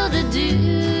girl to do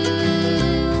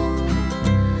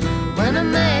when a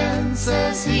man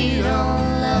says he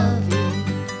don't love you?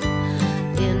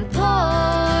 In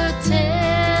Port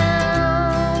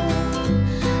Town,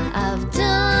 I've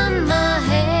done my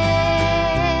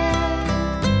hair,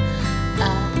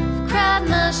 I've cried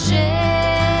my share,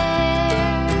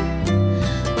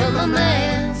 when my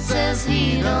man says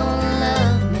he don't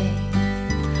love me.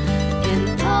 In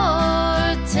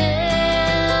Port Town,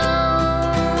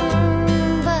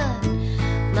 but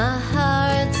my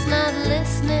heart's not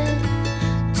listening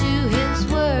to his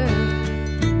words.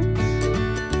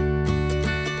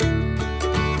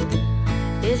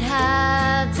 It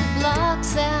hides, it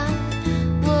blocks out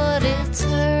what it's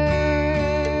heard.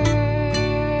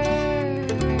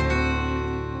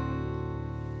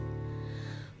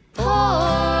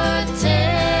 Port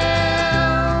Town,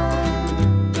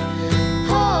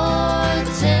 Port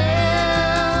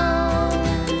Town,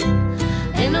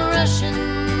 ain't no rushing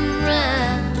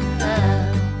round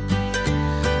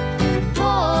in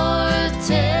Port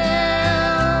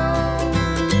Town.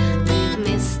 Leave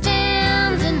me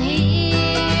standing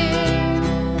here,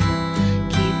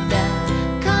 keep that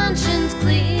conscience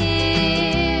clear.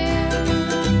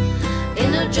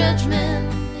 Ain't no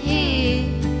judgment here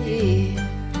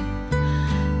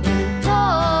in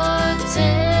Port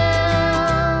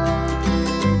Town,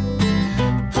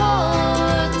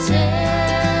 Port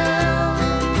Town,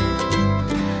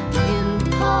 in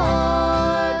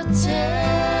Port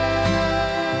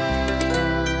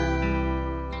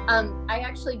Town. I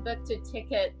actually booked a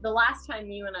ticket the last time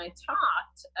you and I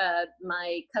talked.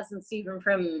 My cousin Stephen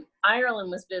from Ireland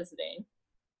was visiting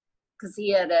because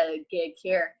he had a gig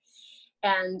here,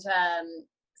 and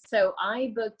so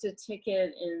I booked a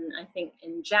ticket I think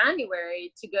in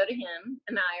January to go to him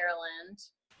in Ireland,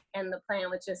 and the plan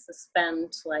was just to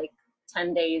spend like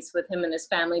 10 days with him and his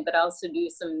family, but also do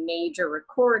some major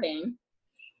recording.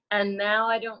 And now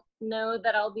I don't know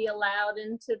that I'll be allowed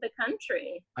into the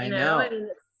country. I you know. And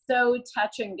it's so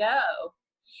touch and go.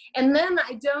 And then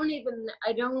I don't even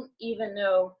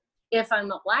know if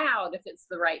I'm allowed, if it's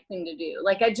the right thing to do.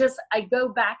 Like I go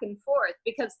back and forth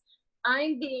because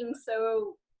I'm being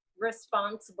so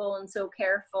responsible and so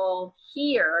careful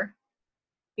here.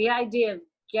 The idea of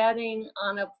getting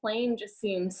on a plane just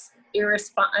seems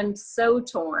irresponsible. I'm so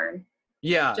torn,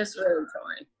 Yeah, just really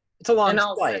torn. it's a long And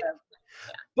also, flight.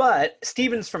 But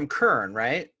Steven's from Kern,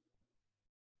 right?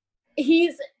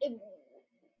 he's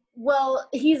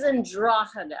in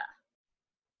Drogheda.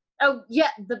 Oh yeah,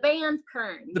 the band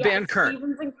Kern. The band Kern.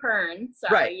 Stephen's in Kern.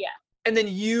 Sorry, Right. yeah. And then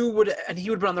he would be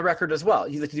on the record as well.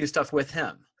 You'd like to do stuff with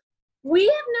him. We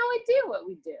have no idea what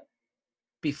we do.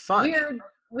 Be fun.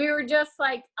 We were just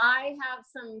like, I have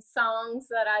some songs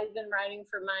that I've been writing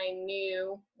for my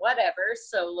new whatever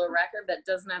solo record, but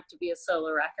doesn't have to be a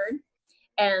solo record.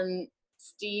 And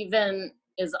Stephen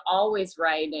is always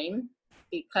writing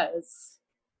because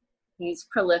he's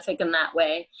prolific in that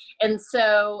way. And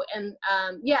so,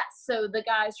 so the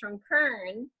guys from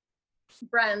Kern,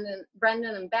 Brendan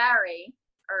and Barry,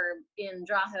 are in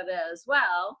Drogheda as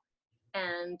well.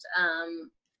 And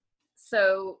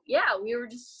so yeah, we were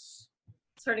just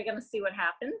sort of gonna see what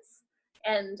happens,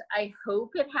 and I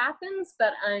hope it happens,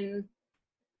 but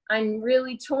I'm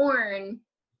really torn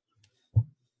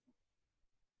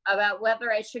about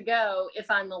whether I should go, if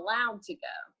I'm allowed to go.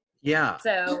 Yeah.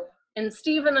 So, and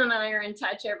Stephen and I are in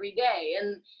touch every day,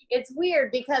 and it's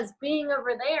weird because being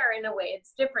over there, in a way,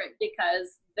 it's different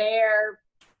because they're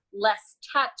less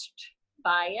touched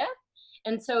by it.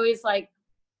 And so he's like,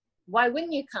 why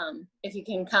wouldn't you come if you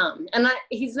can come? And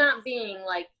he's not being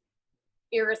like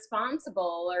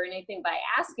irresponsible or anything by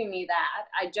asking me that.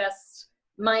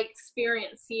 My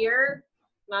experience here,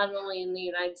 not only in the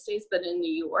United States, but in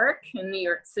New York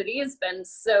City, has been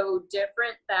so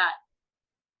different that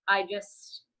I don't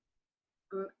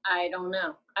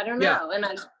know. Yeah.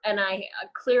 And I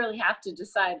clearly have to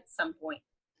decide at some point.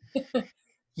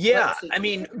 Yeah, I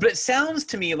mean, but it sounds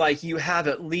to me like you have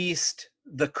at least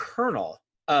the kernel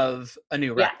of a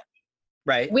new record,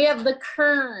 right? We have the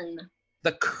kern.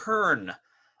 The kern.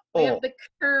 We have the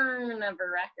kern of a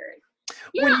record.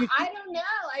 Yeah, I don't know.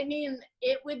 I mean,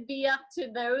 it would be up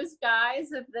to those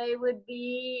guys if they would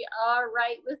be all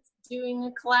right with doing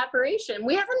a collaboration.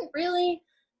 We haven't really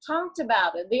talked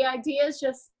about it. The idea is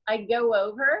just I go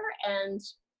over and,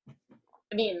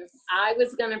 I mean, I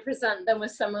was going to present them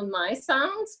with some of my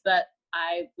songs, but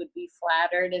I would be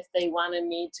flattered if they wanted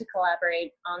me to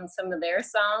collaborate on some of their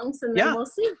songs, and then we'll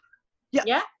see.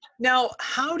 Yeah. Now,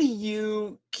 how do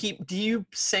you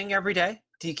sing every day?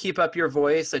 Do you keep up your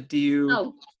voice? Do you?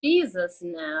 Oh, Jesus,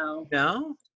 no.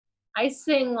 No? I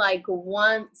sing like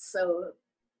once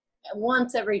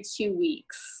every 2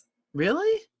 weeks.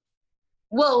 Really?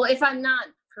 Well, if I'm not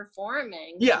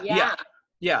performing. Yeah.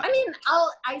 I mean,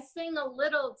 I sing a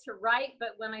little to write,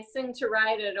 but when I sing to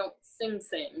write, I don't sing.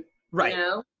 Right. You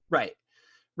know? Right.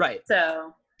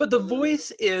 So. But the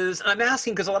voice is, and I'm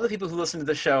asking because a lot of the people who listen to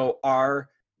the show are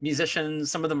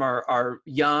musicians. Some of them are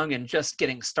young and just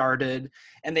getting started,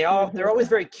 and they're always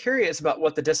very curious about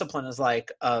what the discipline is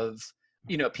like of,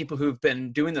 people who've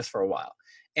been doing this for a while.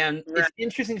 And it's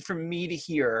interesting for me to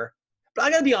hear, but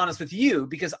I gotta be honest with you,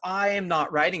 because I am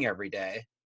not writing every day.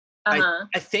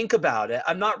 I think about it.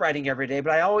 I'm not writing every day,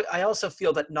 but I also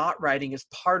feel that not writing is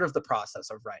part of the process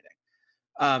of writing.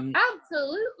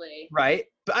 Absolutely. Right.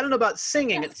 But I don't know about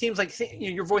singing. It seems like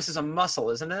your voice is a muscle,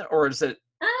 isn't it? Or is it?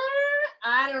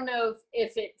 I don't know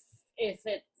if it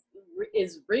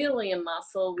is really a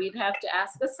muscle. We'd have to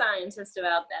ask a scientist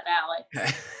about that, Alex.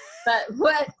 Okay. But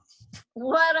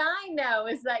what I know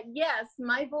is that, yes,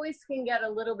 my voice can get a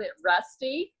little bit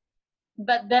rusty,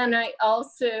 but then I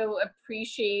also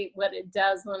appreciate what it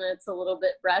does when it's a little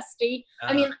bit rusty.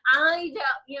 I mean, I'm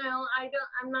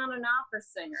not an opera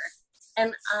singer,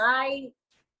 and I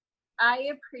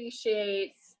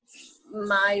appreciate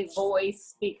my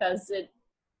voice because it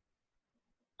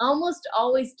almost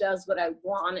always does what I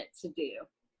want it to do.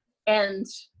 And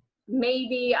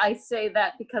maybe I say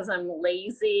that because I'm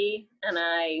lazy and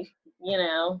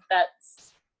that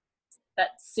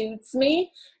suits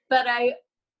me. But I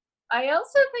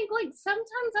also think like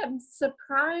sometimes I'm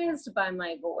surprised by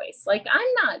my voice. Like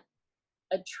I'm not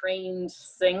a trained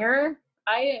singer.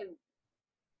 I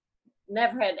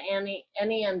never had any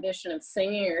ambition of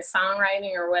singing or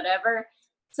songwriting or whatever.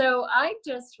 So I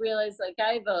just realized like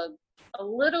I have a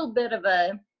little bit of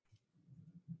I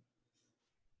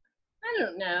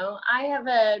don't know.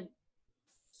 I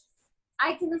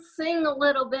can sing a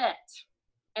little bit,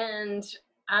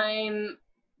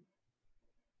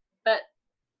 but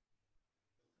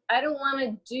I don't want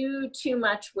to do too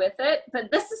much with it.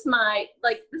 But this is my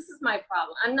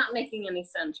problem. I'm not making any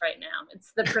sense right now.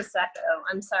 It's the Prosecco.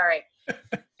 I'm sorry.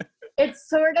 It's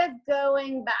sort of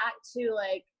going back to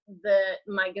like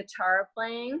my guitar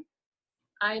playing.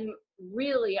 I'm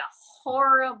really a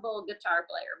horrible guitar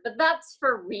player, but that's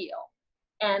for real.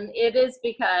 And it is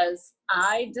because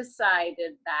I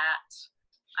decided that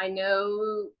I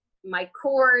know my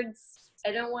chords.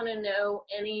 I don't want to know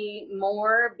any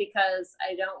more because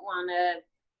I don't want to,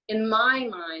 in my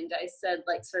mind, I said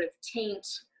like sort of taint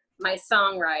my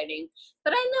songwriting.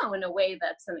 But I know in a way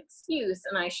that's an excuse,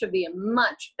 and I should be a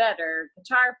much better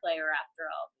guitar player after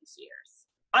all these years.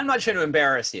 I'm not trying to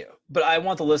embarrass you, but I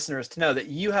want the listeners to know that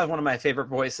you have one of my favorite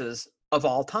voices of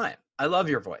all time. I love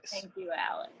your voice. Thank you,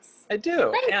 Alex. I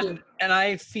do. Thank you. And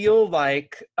I feel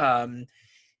like,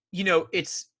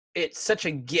 it's such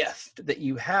a gift that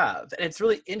you have. And it's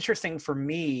really interesting for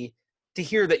me to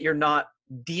hear that you're not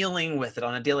dealing with it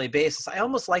on a daily basis. I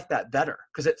almost like that better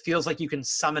because it feels like you can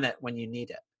summon it when you need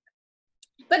it.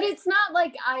 But it's not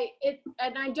like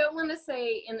and I don't want to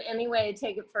say in any way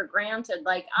take it for granted.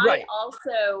 Like Right. I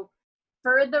also,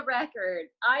 for the record,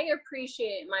 I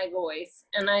appreciate my voice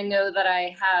and I know that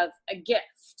I have a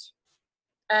gift.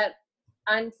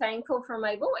 I'm thankful for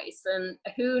my voice, and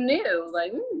who knew?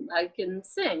 Like, I can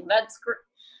sing. That's great.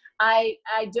 I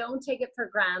don't take it for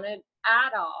granted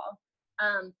at all.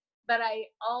 But I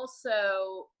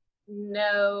also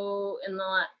know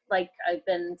I've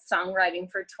been songwriting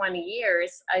for 20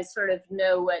 years. I sort of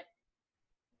know what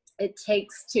it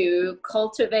takes to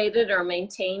cultivate it or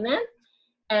maintain it.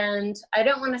 And I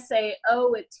don't want to say,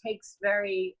 oh, it takes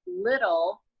very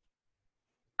little.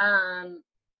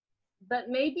 But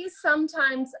maybe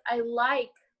sometimes I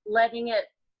like letting it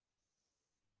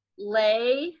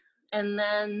lay and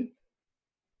then,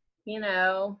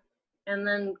 and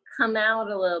then come out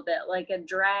a little bit like a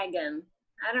dragon.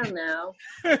 I don't know.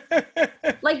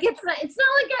 Like it's not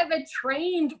like I have a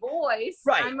trained voice.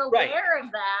 Right, I'm aware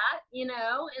of that,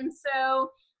 and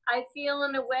so I feel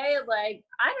in a way like,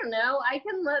 I don't know, I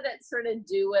can let it sort of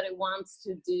do what it wants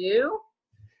to do.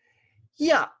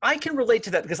 Yeah, I can relate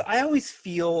to that because I always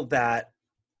feel that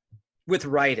with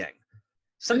writing.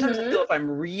 Sometimes I feel if I'm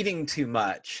reading too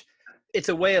much, it's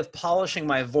a way of polishing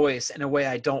my voice in a way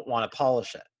I don't want to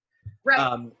polish it.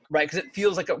 Right. Right, because it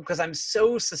feels like, because I'm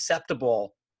so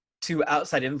susceptible to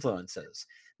outside influences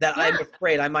that I'm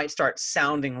afraid I might start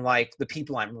sounding like the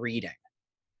people I'm reading.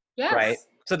 Yes. Right?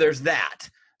 So there's that.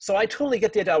 So I totally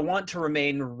get the idea. I want to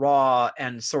remain raw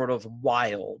and sort of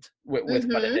wild with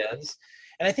what it is.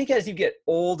 And I think as you get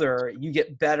older, you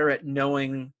get better at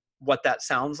knowing what that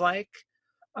sounds like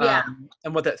and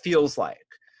what that feels like.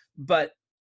 But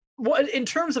what, in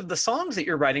terms of the songs that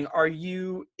you're writing,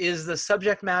 is the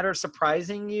subject matter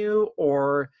surprising you,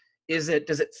 or does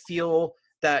it feel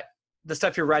that the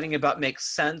stuff you're writing about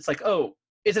makes sense? Like, oh,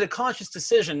 is it a conscious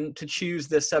decision to choose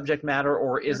this subject matter,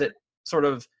 or is it sort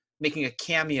of making a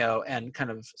cameo and kind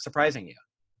of surprising you?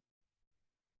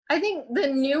 I think the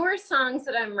newer songs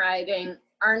that I'm writing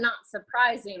are not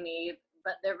surprising me,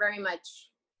 but they're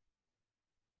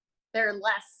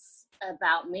less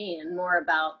about me and more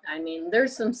about,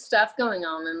 there's some stuff going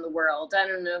on in the world. I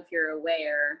don't know if you're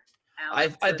aware.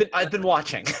 Alex, I've been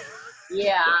watching.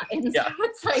 Yeah. And so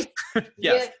it's like,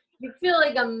 yes. you feel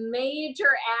like a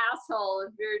major asshole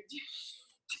if you're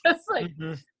just like,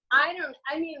 I know.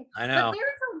 But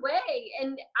there's a way,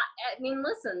 and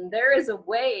listen, there is a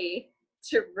way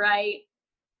to write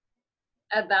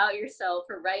about yourself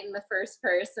or write in the first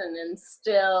person and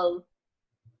still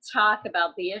talk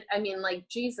about like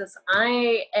Jesus.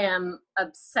 I am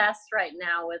obsessed right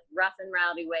now with Rough and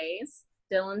Rowdy Ways,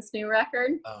 Dylan's new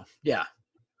record. Oh, yeah.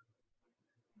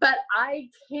 But I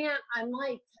can't,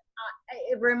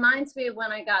 it reminds me of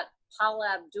when I got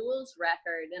Paula Abdul's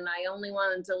record and I only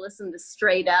wanted to listen to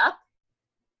Straight Up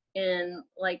when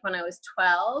I was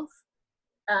 12.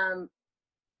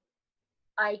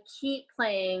 I keep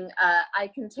playing I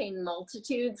Contain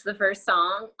Multitudes, the first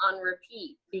song, on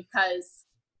repeat because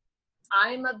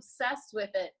I'm obsessed with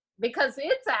it, because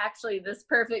it's actually this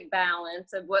perfect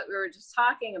balance of what we were just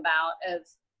talking about of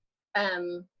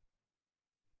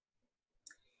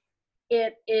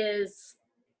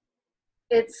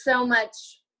it's so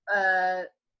much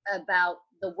about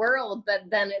the world, but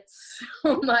then it's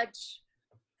so much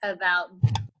about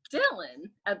Dylan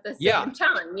at the same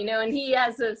time, and he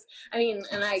has this, and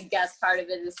I guess part of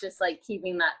it is just like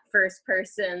keeping that first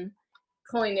person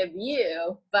point of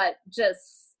view, but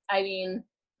just, I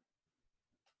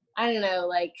don't know,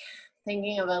 like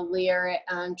thinking of a lyric,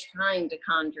 I'm trying to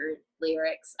conjure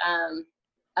lyrics.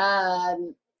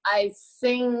 I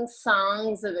sing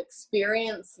songs of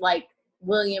experience like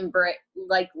William Blake,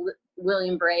 blah,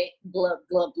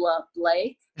 blah, blah,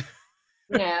 Blake,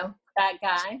 that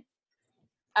guy.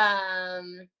 I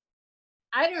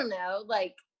don't know,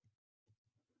 like,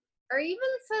 or even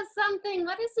says something,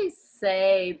 what does he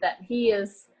say that he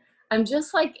is, I'm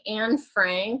just like Anne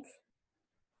Frank,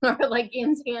 or like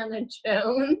Indiana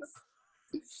Jones,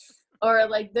 or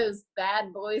like those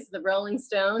bad boys, the Rolling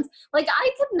Stones. Like,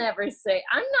 I could never say,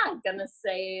 I'm not gonna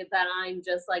say that I'm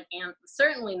just like Anne,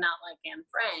 certainly not like Anne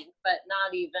Frank, but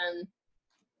not even,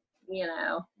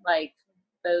 like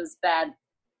those bad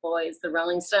boys, the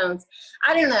Rolling Stones.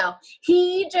 I don't know.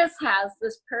 He just has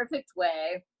this perfect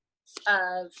way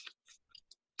of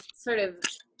sort of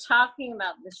talking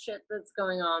about the shit that's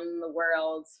going on in the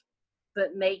world,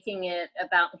 but making it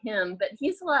about him. But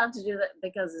he's allowed to do that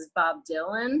because it's Bob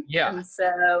Dylan. Yeah. And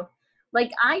so,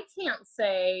 like, I can't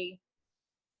say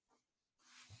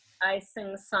I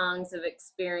sing songs of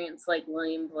experience like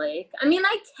William Blake.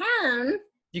 I can.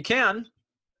 You can.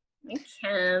 I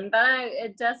can, but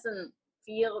it doesn't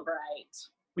feel right.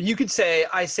 Well, you could say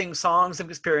I sing songs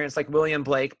of experience like William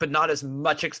Blake, but not as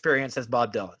much experience as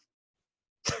Bob Dylan.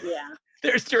 Yeah.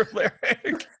 There's your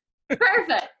lyric.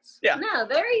 Perfect. Yeah. No,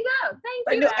 there you go.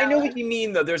 Thank you. I know what you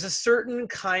mean, though. There's a certain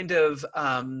kind of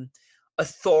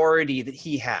authority that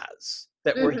he has,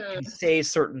 that where he can say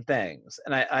certain things,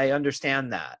 and I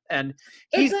understand that. And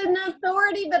it's an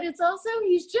authority, but it's also,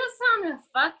 he's just on a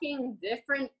fucking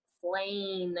different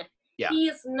plane. Yeah.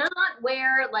 He's not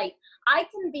where, like, I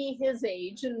can be his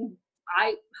age and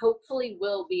I hopefully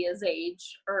will be his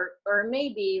age, or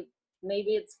maybe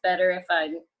it's better if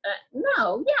I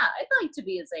no, yeah, I'd like to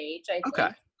be his age, I Okay.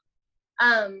 think.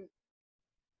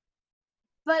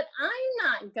 But I'm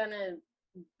not gonna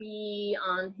be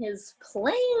on his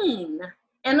plane.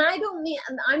 And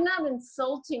I'm not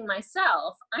insulting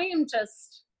myself. I am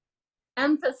just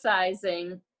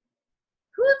emphasizing,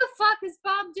 who the fuck is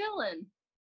Bob Dylan?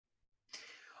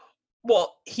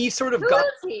 Well, he sort of Who got,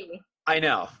 is he? I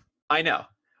know.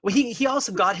 Well, he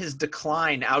also got his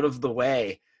decline out of the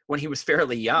way when he was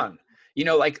fairly young. You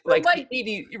know, like Like the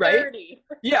 80, right? 30.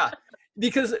 Yeah,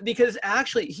 because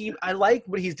actually I like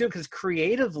what he's doing, because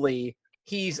creatively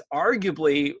he's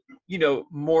arguably, you know,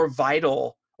 more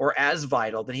vital or as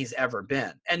vital than he's ever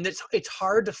been. And it's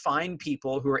hard to find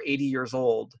people who are 80 years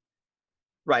old,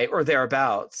 right, or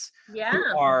thereabouts, Yeah.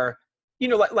 who are, you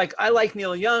know, like I like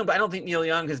Neil Young, but I don't think Neil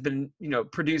Young has been, you know,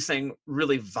 producing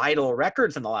really vital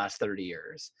records in the last 30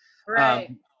 years. Right.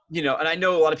 You know, and I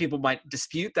know a lot of people might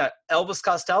dispute that. Elvis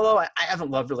Costello, I haven't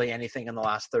loved really anything in the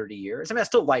last 30 years. I mean, I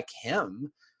still like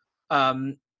him.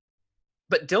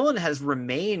 But Dylan has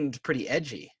remained pretty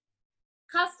edgy.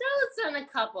 Costello's done a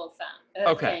couple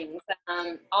Okay. things.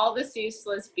 All This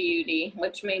Useless Beauty,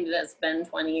 which maybe that's been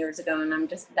 20 years ago, and I'm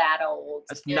just that old.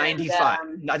 That's And, 95.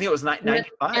 I think it was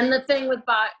 95. And the thing with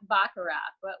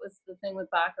Baccarat. What was the thing with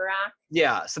Baccarat?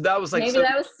 Yeah, so that was like, Maybe so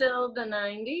that was still the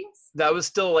 90s. that was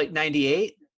still like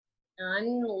 98.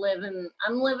 I'm living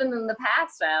in the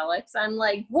past, Alex. I'm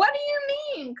like, what do you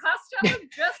mean? Costello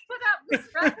just put out this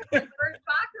record for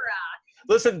Baccarat.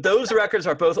 Listen, those records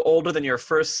are both older than your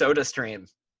first Soda Stream.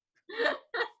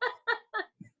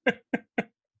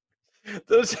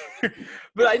 Those,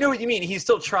 but I know what you mean. He's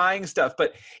still trying stuff,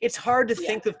 but it's hard to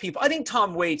think of people. I think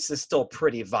Tom Waits is still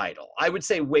pretty vital. I would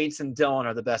say Waits and Dylan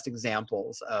are the best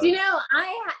examples of. You know,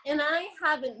 I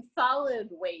haven't followed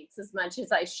Waits as much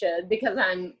as I should, because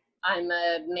I'm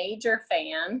a major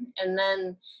fan. And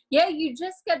then, yeah, you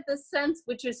just get the sense,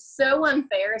 which is so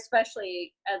unfair,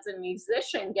 especially as a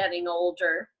musician getting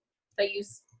older, that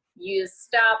you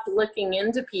stop looking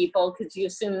into people because you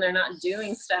assume they're not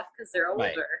doing stuff because they're older.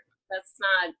 Right.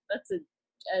 That's a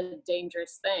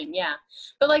dangerous thing. Yeah.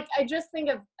 But like, I just think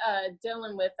of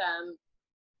Dylan with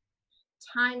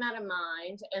Time Out of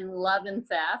Mind and Love and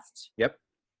Theft. Yep.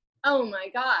 Oh my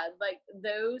God. Like,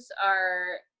 those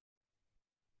are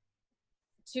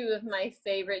two of my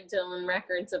favorite Dylan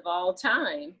records of all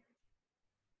time.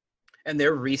 And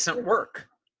their recent work.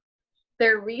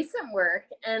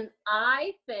 And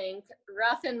I think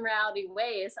Rough and Rowdy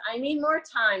Ways, I need more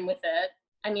time with it.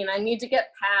 I mean, I need to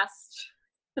get past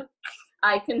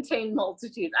I Contain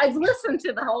Multitudes. I've listened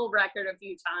to the whole record a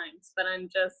few times, but I'm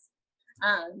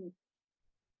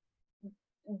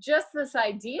just this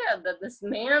idea that this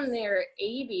man near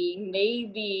 80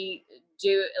 maybe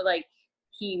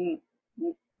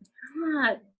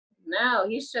no,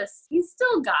 he's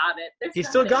still got it. He's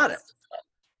still got it.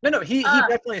 No, he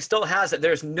definitely still has it.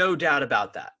 There's no doubt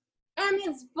about that. And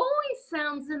his voice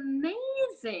sounds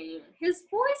amazing.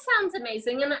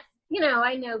 And, you know,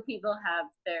 I know people have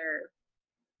their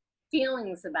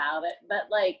feelings about it, but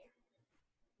like,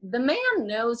 the man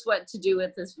knows what to do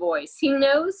with his voice. He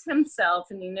knows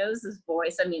himself and he knows his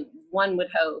voice. I mean, one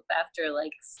would hope after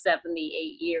like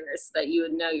 78 years that you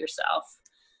would know yourself.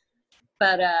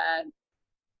 But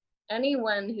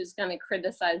anyone who's going to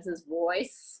criticize his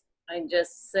voice, I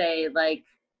just say, like,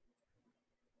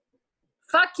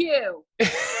 fuck you.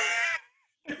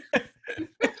 And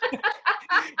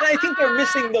I think they're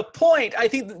missing the point. I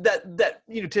think that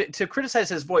you know, to criticize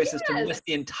his voice is to miss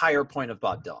the entire point of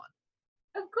Bob Dylan.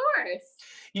 Of course.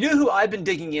 You know who I've been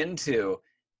digging into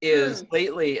is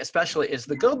lately, especially, is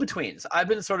the Go-Betweens. I've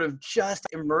been sort of just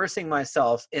immersing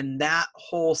myself in that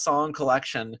whole song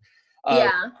collection.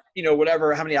 You know,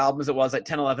 whatever, how many albums it was, like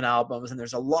 10, 11 albums, and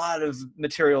there's a lot of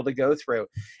material to go through.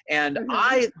 And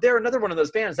they're another one of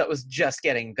those bands that was just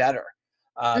getting better.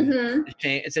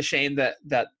 It's a shame that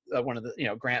one of the, you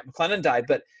know, Grant McLennan died,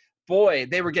 but boy,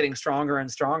 they were getting stronger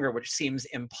and stronger, which seems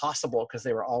impossible because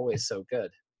they were always so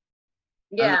good.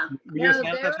 Yeah. I'm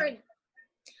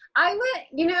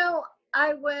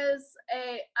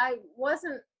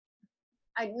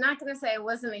not going to say I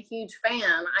wasn't a huge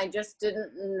fan. I just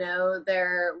didn't know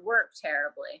their work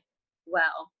terribly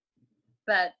well.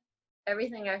 But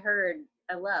everything I heard,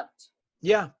 I loved.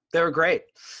 Yeah, they were great.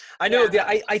 I know.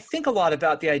 I think a lot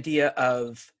about the idea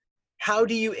of how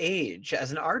do you age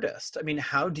as an artist? I mean,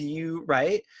 how do you,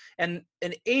 right? And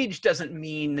age doesn't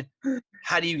mean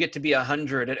how do you get to be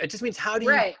 100. It just means how do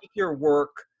you keep your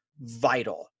work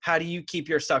vital? How do you keep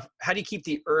your stuff? How do you keep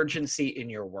the urgency in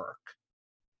your work?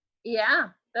 Yeah,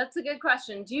 That's a good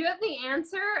question. Do you have the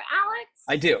answer, Alex?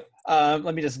 I do.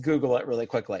 Let me just Google it really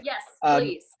quickly. Yes, Um,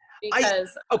 please. Because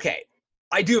Okay,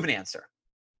 I do have an answer.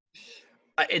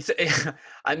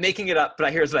 I'm making it up,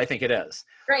 but here's what I think it is.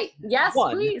 great. Yes,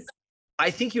 One, please. I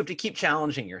think you have to keep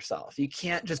challenging yourself. You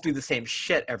can't just do the same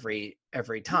shit every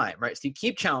time, right? So you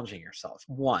keep challenging yourself.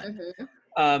 One.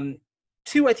 Mhm.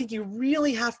 Two, I think you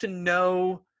really have to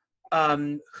know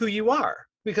who you are,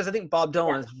 because I think Bob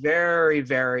Dylan is very,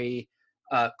 very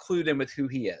clued in with who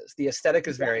he is. The aesthetic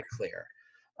is very clear.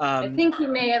 I think he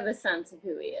may have a sense of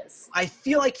who he is. I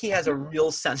feel like he has a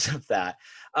real sense of that,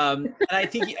 and I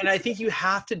think you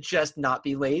have to just not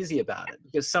be lazy about it,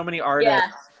 because so many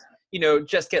artists,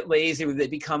 just get lazy. They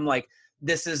become like,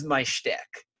 this is my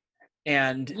shtick,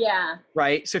 and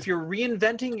right. So if you're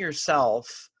reinventing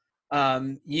yourself,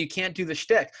 you can't do the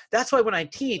shtick. That's why when I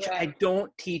teach, I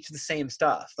don't teach the same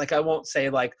stuff. Like I won't say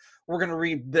like, we're gonna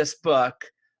read this book.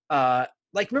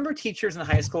 Like, remember teachers in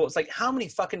high school? It's like, how many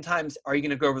fucking times are you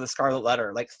going to go over the Scarlet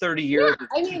Letter? Like 30 years. Yeah,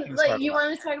 I mean, like, you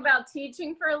want to talk about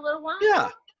teaching for a little while? Yeah.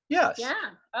 Yes. Yeah.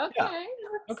 Okay. Yeah.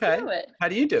 Let's do it. How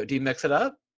do you do it? Do you mix it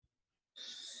up?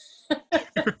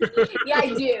 Yeah,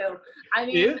 I do. I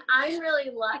mean, I'm really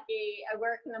lucky. I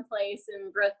work in a place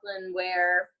in Brooklyn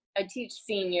where I teach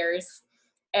seniors.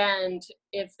 And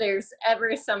if there's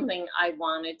ever something I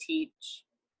want to teach,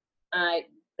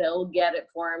 they'll get it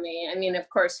for me. I mean, of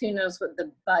course, who knows what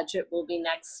the budget will be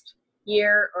next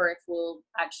year, or if we'll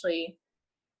actually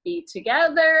be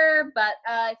together. But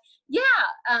I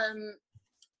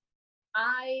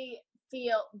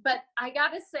feel, but I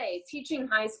gotta say, teaching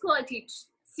high school, I teach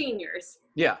seniors.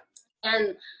 Yeah.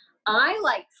 And I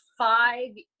like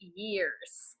 5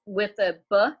 years with a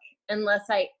book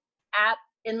unless I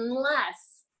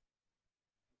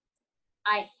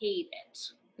hate it.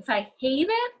 If I hate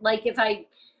it,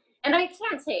 and I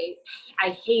can't say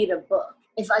I hate a book.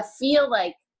 If I feel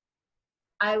like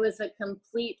I was a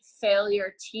complete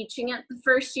failure teaching it the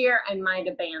first year, I might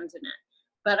abandon it.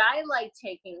 But I like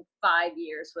taking 5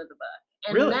 years with a book.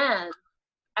 And then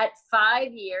at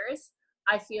 5 years,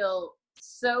 I feel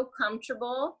so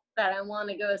comfortable that I want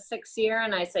to go a 6th year,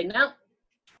 and I say, no,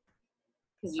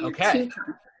 because you're too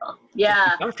comfortable.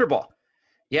 Yeah. Comfortable.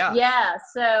 Yeah. Yeah.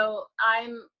 So I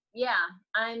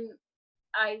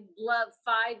love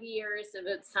 5 years if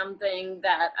it's something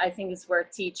that I think is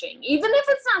worth teaching. Even if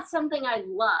it's not something I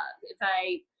love,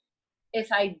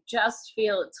 if I just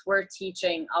feel it's worth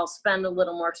teaching, I'll spend a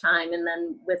little more time, and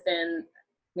then within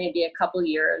maybe a couple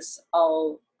years,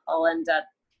 I'll end up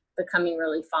becoming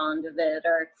really fond of it.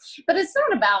 But it's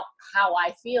not about how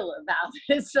I feel about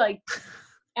it. It's like,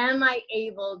 am I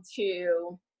able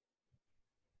to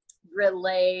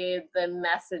relay the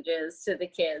messages to the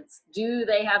kids? Do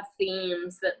they have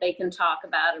themes that they can talk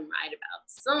about and write about?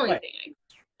 It's the only thing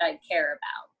I care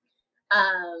about.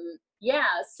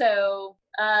 So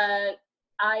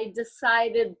I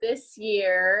decided this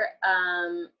year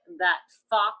that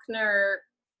Faulkner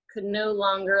could no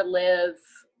longer live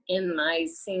in my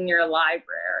senior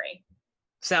library.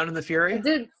 Sound and the Fury?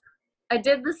 I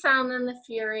did the Sound and the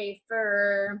Fury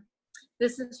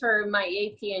this is for my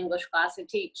AP English class. I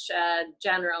teach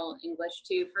general English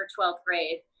too for 12th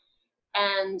grade.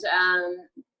 And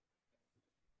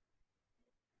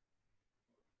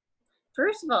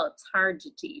first of all, it's hard to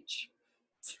teach.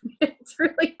 It's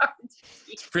really hard to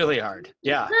teach. It's really hard.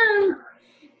 Yeah.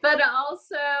 But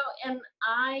also, and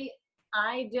I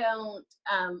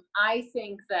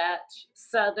think that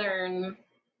Southern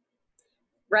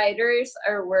writers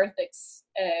are worth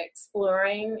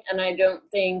exploring, and I don't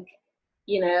think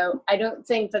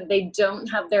that they don't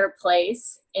have their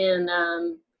place in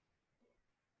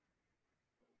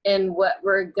what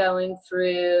we're going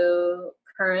through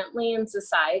currently in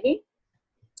society.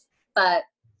 But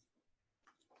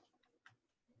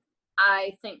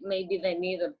I think maybe they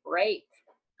need a break.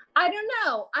 I don't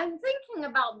know. I'm thinking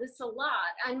about this a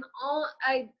lot. I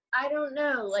don't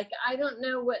know. Like, I don't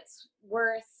know what's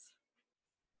worth.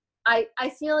 I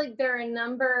feel like there are a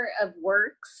number of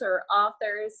works or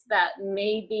authors that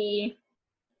maybe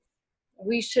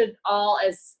we should all,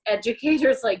 as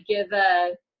educators, like give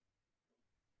a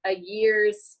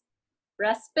year's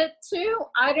respite to.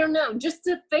 I don't know, just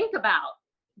to think about,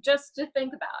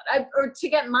 or to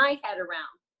get my head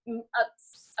around.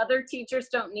 Other teachers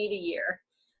don't need a year.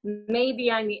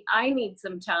 Maybe I need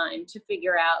some time to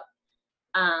figure out.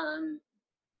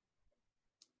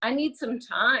 I need some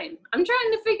time. I'm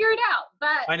trying to figure it out,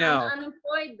 but I know. I'm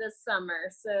unemployed this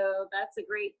summer, so that's a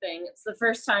great thing. It's the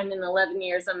first time in 11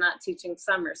 years I'm not teaching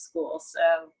summer school,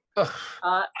 so.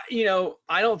 I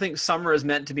don't think summer is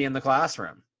meant to be in the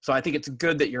classroom, so I think it's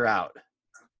good that you're out.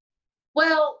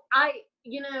 Well,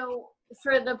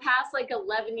 for the past like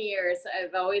 11 years,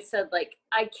 I've always said, like,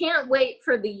 I can't wait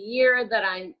for the year that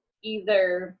I'm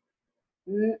either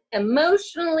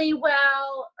emotionally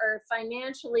well or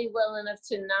financially well enough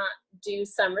to not do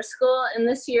summer school. And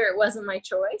this year it wasn't my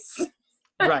choice.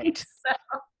 Right. So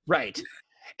Right.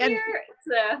 And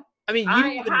I mean,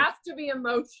 I have to be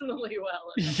emotionally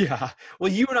well enough. Yeah.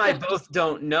 Well, you and I both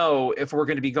don't know if we're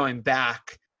going to be going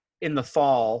back in the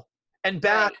fall, and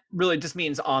back really just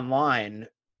means online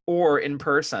or in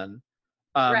person.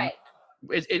 Right.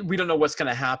 We don't know what's going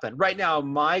to happen. Right now,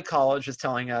 my college is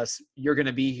telling us you're going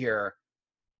to be here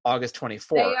August 24th.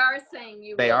 They are saying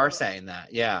you They will. are saying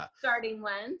that, yeah. Starting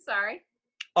when? Sorry.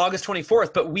 August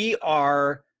 24th, but we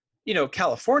are,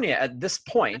 California at this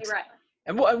point. Right.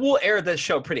 And we'll air this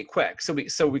show pretty quick so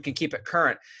we can keep it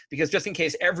current, because just in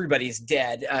case everybody's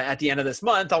dead at the end of this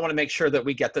month, I want to make sure that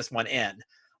we get this one in.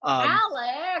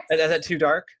 Alex! Is that too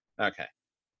dark? Okay.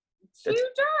 Too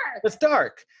dark. It's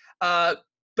dark. But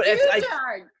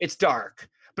dark. It's dark.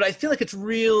 But I feel like it's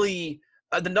really,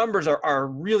 the numbers are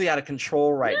really out of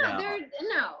control right now.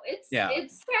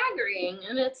 It's staggering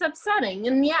and it's upsetting.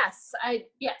 And yes.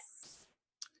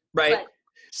 Right. But,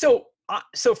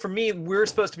 so for me, we're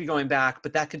supposed to be going back,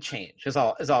 but that could change. Is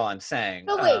all I'm saying.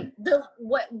 Oh wait,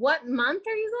 what month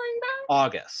are you going back?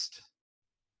 August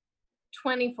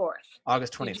 24th.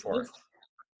 August 24th.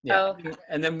 Yeah, Okay.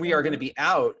 And then we are going to be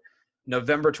out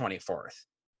November 24th.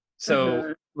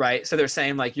 So right, so they're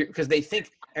saying like because they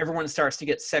think everyone starts to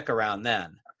get sick around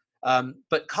then,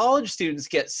 but college students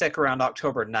get sick around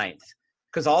October 9th.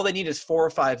 Because all they need is 4 or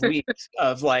 5 weeks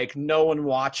of like no one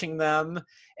watching them,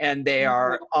 and they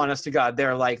are, honest to God,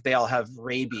 they're like they all have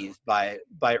rabies by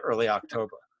early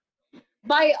October.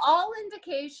 By all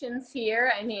indications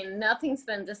here, I mean nothing's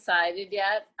been decided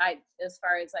yet, as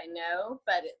far as I know,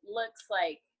 but it looks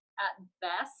like at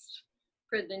best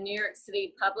for the New York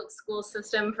City public school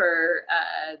system for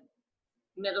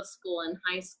middle school and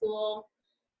high school,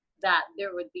 that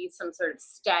there would be some sort of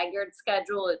staggered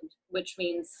schedule, which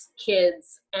means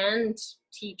kids and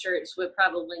teachers would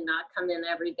probably not come in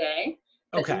every day.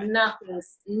 But Okay.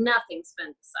 Nothing's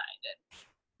been decided.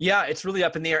 Yeah, it's really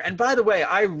up in the air. And by the way,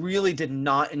 I really did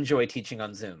not enjoy teaching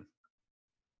on Zoom.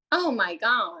 Oh my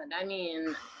God. I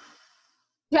mean,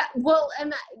 yeah, well,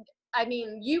 and I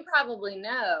mean, you probably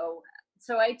know,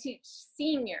 so I teach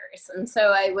seniors. And so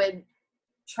I would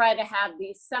try to have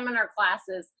these seminar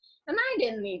classes, and I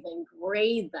didn't even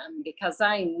grade them because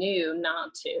I knew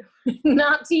not to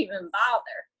even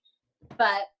bother.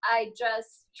 But I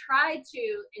just tried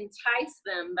to entice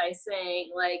them by saying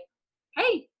like,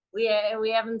 hey, we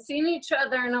haven't seen each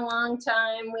other in a long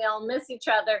time. We all miss each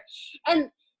other. And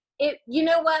you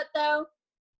know what though?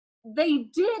 They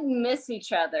did miss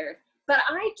each other, but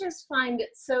I just find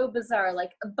it so bizarre.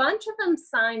 Like a bunch of them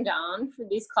signed on for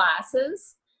these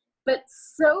classes, but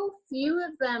so few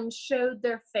of them showed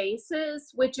their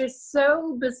faces, which is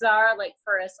so bizarre. Like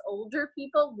for us older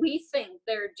people, we think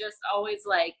they're just always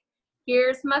like,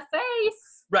 here's my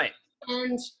face. Right.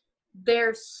 And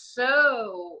they're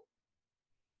so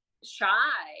shy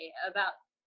about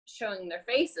showing their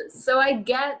faces. So I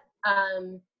get,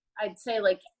 I'd say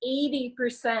like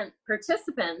 80%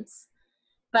 participants,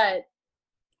 but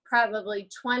probably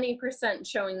 20%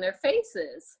 showing their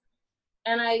faces.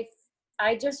 And I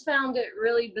just found it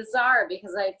really bizarre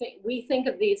because I think we think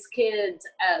of these kids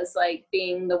as like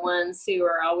being the ones who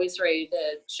are always ready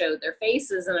to show their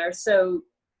faces and are so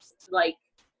like,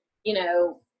 you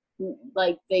know,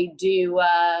 like they do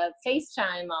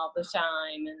FaceTime all the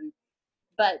time,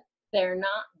 but they're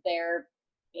not, they're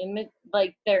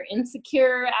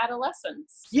insecure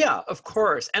adolescents. Yeah, of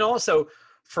course. And also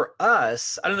for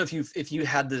us, I don't know if you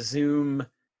had the Zoom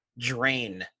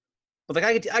drain, but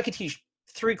like I could teach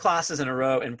 3 classes in a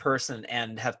row in person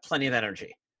and have plenty of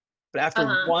energy. But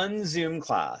after one Zoom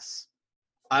class,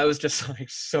 I was just like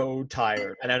so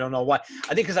tired, and I don't know why.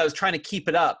 I think because I was trying to keep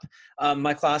it up.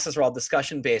 My classes were all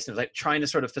discussion based, and it was like trying to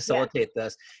sort of facilitate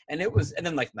this. And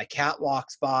then like my cat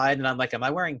walks by, and I'm like, am I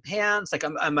wearing pants? Like,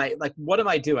 am I like, what am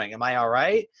I doing? Am I all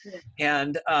right? Yeah.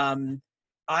 And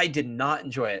I did not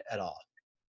enjoy it at all.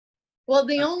 Well,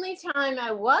 the only time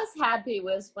I was happy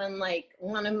was when like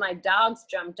one of my dogs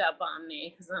jumped up on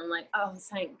me because I'm like, oh,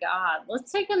 thank God.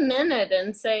 Let's take a minute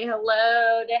and say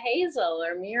hello to Hazel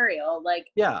or Muriel. Like,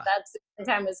 yeah, that's the only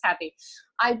time I was happy.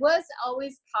 I was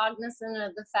always cognizant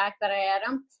of the fact that I had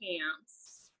on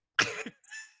pants.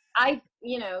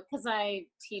 Because I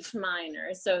teach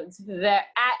minors, so it's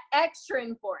extra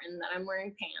important that I'm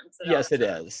wearing pants. Yes, it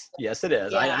is. Yes, it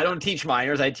is. Yeah. I don't teach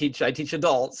minors. I teach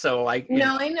adults. So I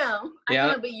know. I know.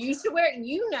 But you should wear.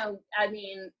 I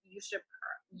mean, you should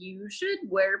you should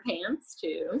wear pants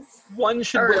too. One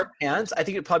should Or- wear pants. I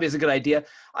think it probably is a good idea.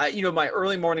 My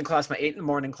early morning class, my 8 in the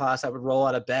morning class, I would roll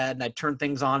out of bed and I'd turn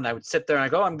things on and I would sit there and I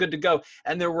go, I'm good to go.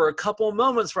 And there were a couple of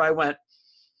moments where I went,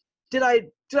 did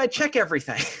I check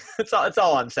everything? That's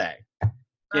all I'm saying.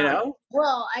 You know?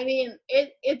 Well, I mean,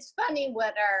 it's funny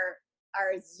what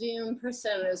our Zoom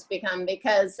personas become,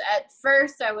 because at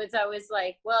first I was always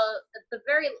like, well, at the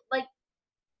very, like,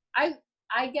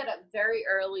 I get up very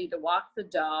early to walk the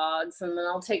dogs, and then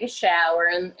I'll take a shower,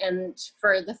 and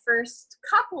for the first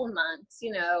couple of months,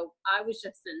 I was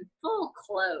just in full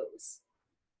clothes,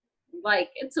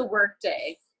 like it's a work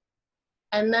day.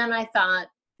 And then I thought,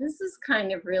 this is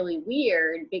kind of really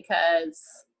weird, because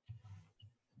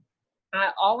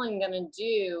all I'm going to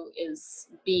do is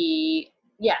be,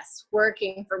 yes,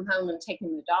 working from home and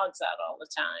taking the dogs out all the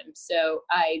time. So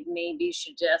I maybe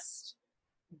should just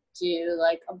do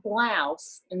like a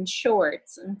blouse and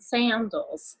shorts and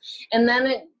sandals. And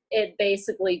then it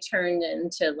basically turned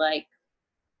into like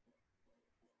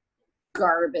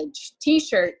garbage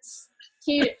t-shirts.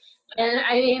 And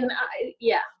I mean,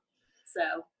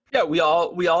 so. Yeah, we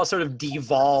all sort of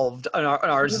devolved on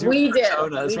our Zoom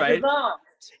personas, right?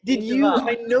 Devolved.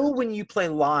 I know when you play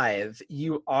live,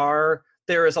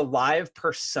 there is a live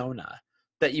persona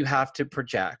that you have to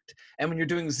project. And when you're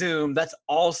doing Zoom, that's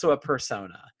also a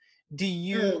persona.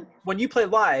 When you play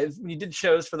live, when you did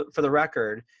shows for the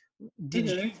record,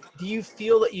 do you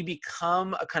feel that you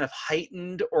become a kind of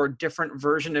heightened or different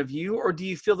version of you, or do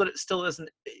you feel that it still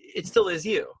is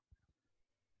you?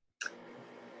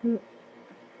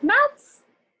 That's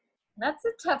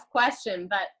a tough question,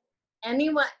 but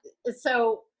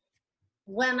so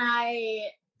when I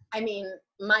mean,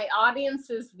 my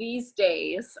audiences these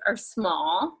days are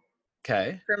small.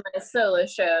 Okay. For my solo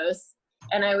shows.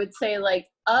 And I would say, like,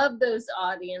 of those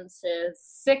audiences,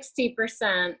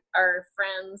 60% are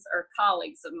friends or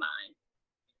colleagues of mine.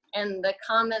 And the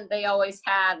comment they always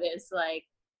have is like,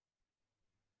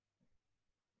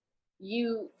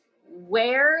 you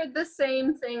wear the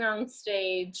same thing on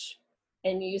stage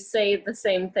and you say the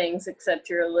same things, except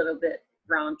you're a little bit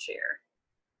raunchier.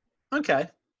 Okay.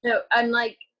 So I'm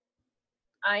like,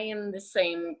 I am the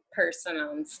same person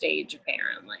on stage,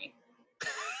 apparently.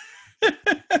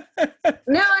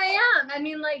 No, I am. I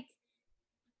mean, like,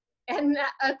 and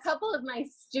a couple of my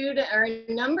a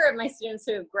number of my students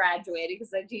who have graduated,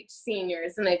 because I teach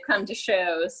seniors and they've come to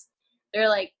shows, they're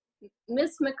like,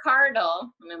 Miss McCardle,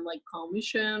 and I'm like, call me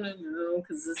Shannon,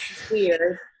 because this is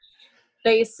weird.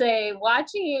 They say,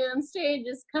 watching you on stage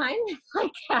is kind of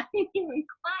like having you in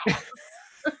class.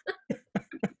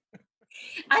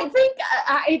 I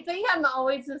think I'm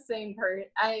always the same person.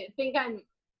 I think I'm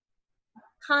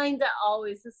kind of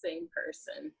always the same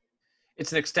person.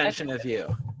 It's an extension of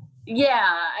you.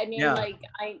 Yeah, I mean, like,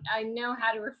 I know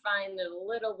how to refine it a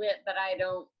little bit, but I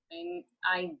don't think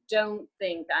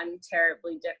I'm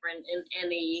terribly different in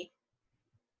any,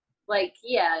 like,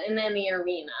 in any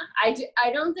arena.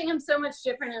 I don't think I'm so much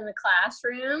different in the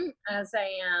classroom as I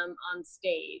am on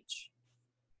stage.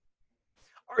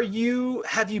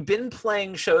 Have you been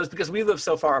playing shows, because we live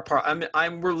so far apart?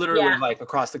 We're literally like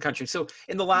across the country. So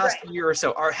in the last year or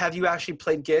so, have you actually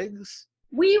played gigs?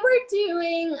 We were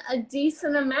doing a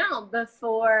decent amount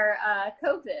before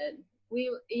COVID.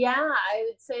 I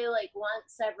would say like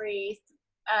once every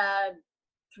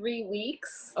 3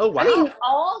 weeks. Oh, wow. I mean,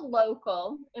 all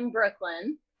local in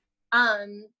Brooklyn,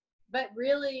 but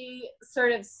really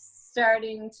sort of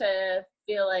starting to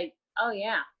feel like, oh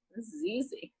yeah, this is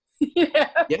easy. Yeah.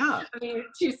 I mean,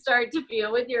 you start to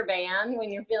feel with your band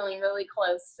when you're feeling really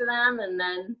close to them, and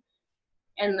then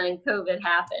COVID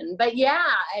happened. But yeah,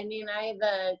 I mean, I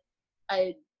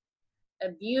have a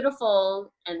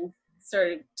beautiful and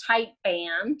sort of tight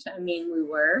band. I mean, we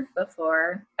were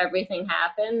before everything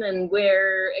happened, and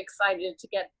we're excited to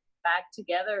get back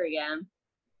together again.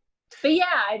 But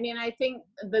yeah, I mean, I think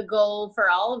the goal for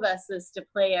all of us is to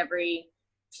play every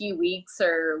few weeks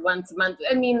or once a month.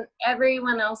 I mean,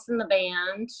 everyone else in the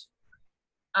band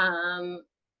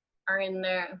are in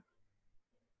their,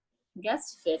 I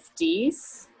guess,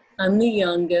 50s. I'm the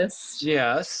youngest.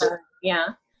 Yes.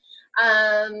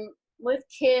 With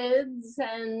kids,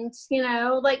 and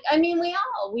like, I mean,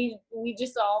 we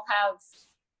just all have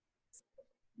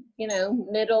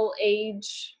middle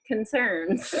age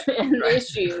concerns and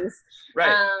issues.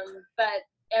 Right. But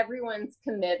everyone's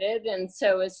committed, and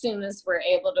so as soon as we're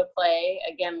able to play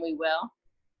again, we will.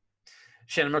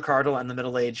 Shannon McCardle and the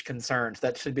Middle Age Concerns.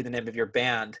 That should be the name of your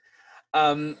band.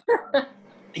 And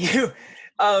you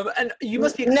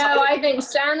must be excited. No, I think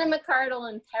Shannon McCardle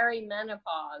and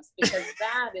perimenopause, because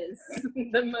that is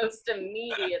the most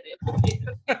immediate issue.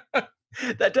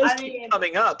 That does I keep mean,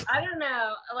 coming up. I don't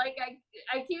know. Like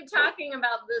I keep talking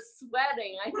about this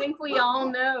sweating. I think we all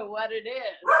know what it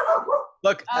is.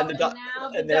 Look, Oh, and the dog, now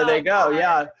the and there they dog go.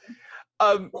 died.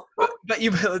 Yeah. But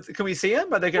you can we see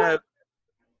them? Are they gonna?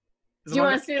 Do you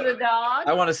want to see the dog?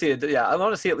 I want to see it. Yeah, I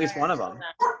want to see at least one of them.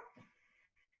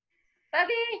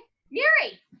 Puppy,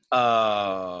 Yuri.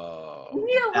 Oh,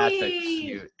 that's a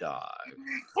cute dog.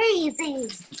 Hazy.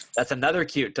 That's another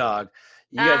cute dog.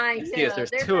 You guys I can see us. know,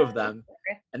 There's they're two of both- them,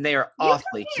 and they are You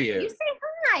awfully come here. You cute. say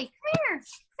hi. Come here.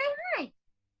 Say hi.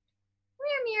 Come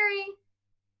here, Miri.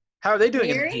 How are they doing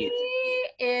in the Miri heat?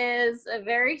 is a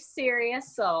very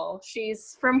serious soul.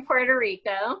 She's from Puerto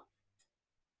Rico.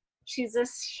 She's a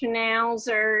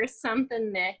schnauzer,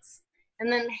 something mix. And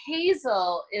then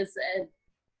Hazel is a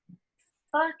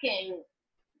fucking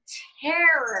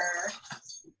terror.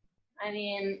 I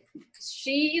mean,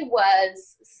 she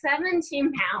was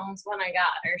 17 pounds when I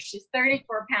got her. She's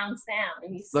 34 pounds now.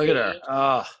 And you Look see, at her.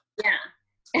 Oh,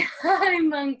 yeah. Hi,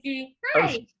 monkey. oh, Hi.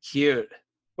 she's cute.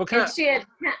 What kind And of?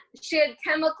 she had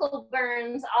chemical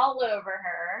burns all over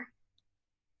her.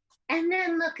 And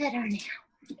then look at her now.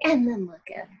 And then look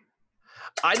at her.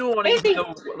 I don't want to even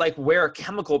know like where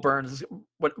chemical burns.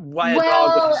 Why a Well,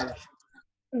 dog? Would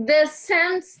have, the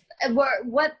sense so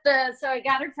I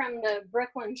got her from the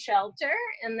Brooklyn shelter,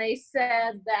 and they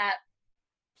said that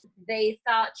they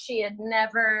thought she'd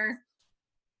never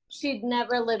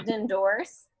lived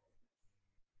indoors.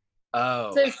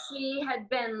 oh, So she had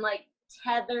been like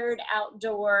tethered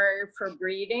outdoor for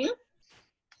breeding.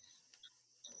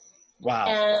 wow.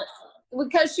 And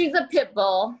because she's a pit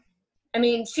bull. I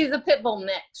mean, she's a pit bull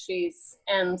mix.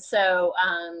 And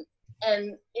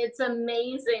it's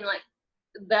amazing. Like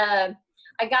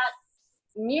I got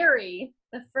Miri,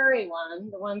 the furry one,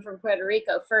 the one from Puerto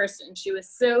Rico first, and she was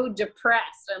so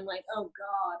depressed. I'm like, oh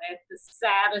God, I have the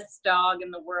saddest dog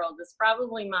in the world. It's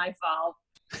probably my fault.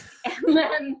 And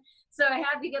then, so I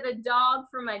had to get a dog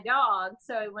for my dog.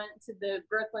 So I went to the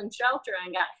Brooklyn shelter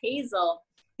and got Hazel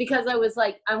because I was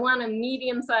like, I want a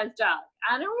medium-sized dog.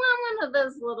 I don't want one of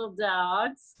those little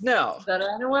dogs, No. but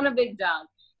I don't want a big dog.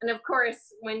 And of course,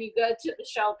 when you go to the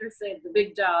shelter, they have the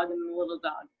big dog and the little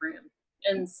dog room.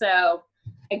 And so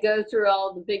I go through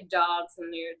all the big dogs,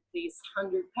 and there are these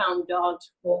 100-pound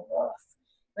dogs. And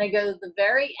I go to the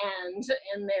very end,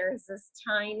 and there's this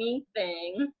tiny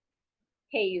thing,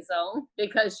 Hazel,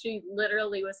 because she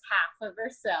literally was half of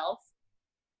herself.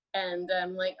 And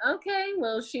I'm like, okay,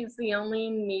 well, she's the only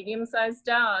medium-sized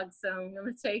dog, so I'm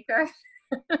going to take her.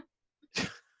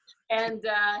 And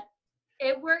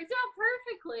it worked out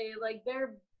perfectly. Like,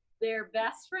 they're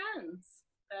best friends.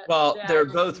 Well, they're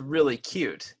both really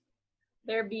cute.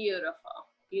 They're beautiful.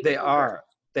 They are.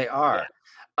 They are.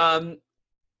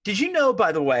 Did you know,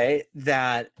 by the way,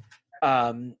 that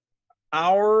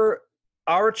our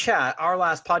chat, our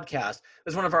last podcast,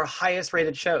 was one of our highest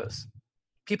rated shows?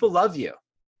 People love you.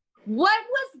 What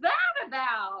was that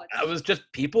about? It was just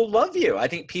people love you. I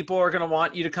think people are going to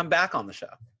want you to come back on the show.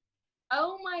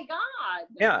 Oh my God.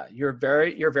 Yeah, you're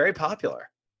very popular.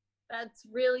 That's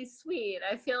really sweet.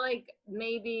 I feel like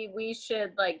maybe we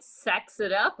should like sex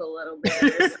it up a little bit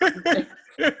or something.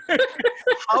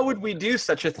 How would we do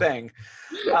such a thing?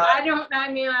 I don't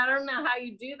know how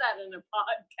you do that in a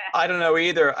podcast. I don't know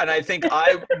either. And I think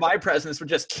my presence would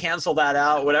just cancel that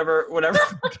out, whatever.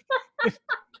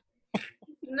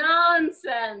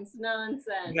 Nonsense.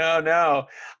 No.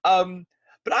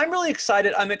 But I'm really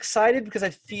excited. I'm excited because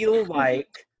I feel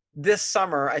like this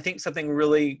summer, I think something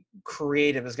really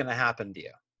creative is going to happen to you.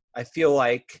 I feel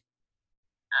like,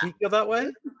 do you feel that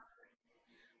way?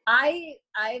 I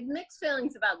have mixed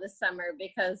feelings about this summer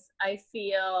because I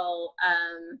feel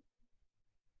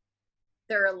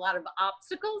there are a lot of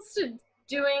obstacles to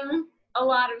doing a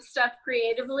lot of stuff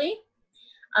creatively.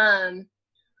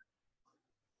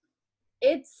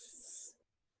 It's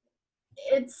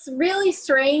really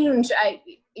strange.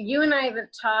 You and I haven't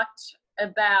talked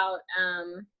about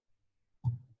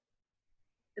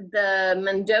the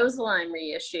Mendoza line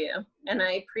reissue, and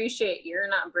I appreciate you're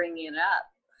not bringing it up.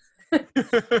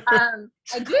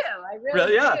 I do. I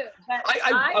really Yeah. do. But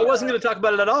I wasn't going to talk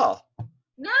about it at all.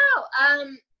 No.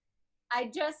 I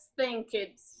just think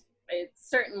it's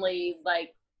certainly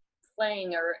like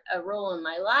playing a role in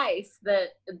my life that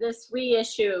this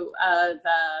reissue of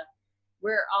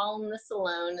We're All in This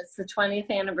Alone. It's the 20th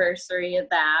anniversary of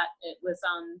that. It was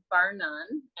on Bar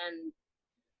None,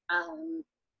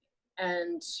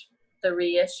 and the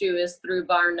reissue is through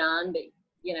Bar None, but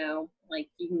like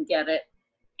you can get it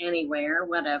anywhere,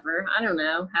 whatever. I don't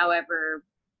know, however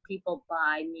people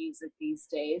buy music these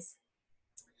days.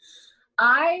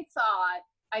 I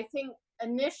think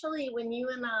initially when you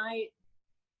and I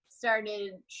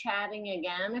started chatting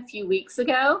again a few weeks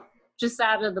ago, just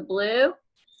out of the blue.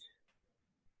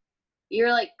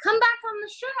 You're like, come back on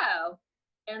the show.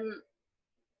 And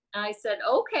I said,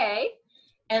 okay.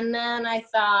 And then I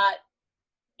thought,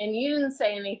 and you didn't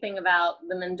say anything about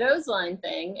the Mendoza line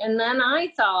thing. And then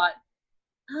I thought,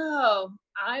 oh,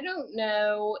 I don't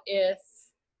know if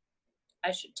I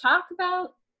should talk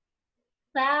about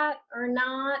that or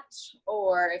not,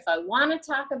 or if I want to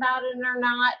talk about it or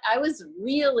not. I was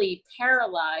really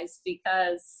paralyzed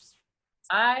because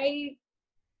I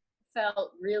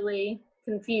felt really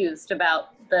confused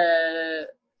about the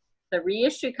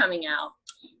reissue coming out.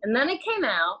 And then it came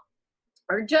out,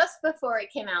 or just before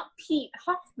it came out, Pete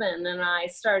Hoffman and I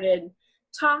started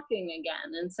talking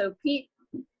again. And so Pete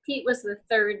was the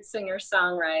third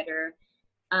singer-songwriter.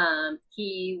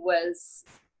 He was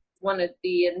one of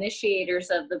the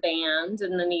initiators of the band,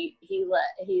 and then he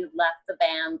left the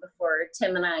band before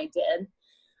Tim and I did.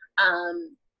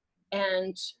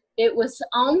 And it was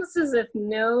almost as if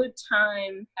no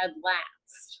time had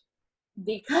lapsed,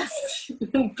 because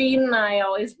Pete and I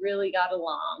always really got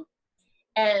along.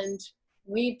 And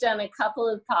we've done a couple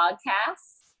of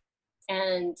podcasts,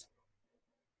 and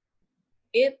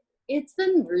it's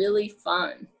been really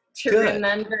fun to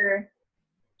remember.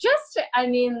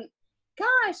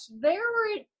 Gosh,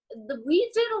 we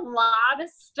did a lot of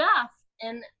stuff,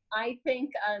 and I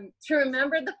think to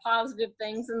remember the positive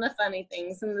things and the funny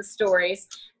things and the stories,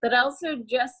 but also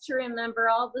just to remember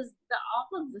all of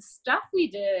the stuff we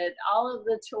did, all of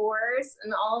the tours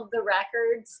and all of the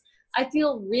records. I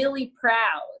feel really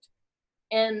proud,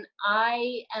 and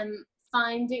I am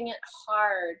finding it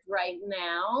hard right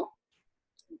now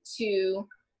to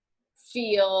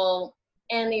feel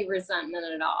any resentment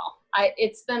at all.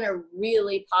 It's been a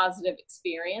really positive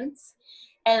experience.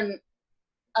 And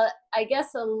I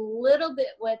guess this is a little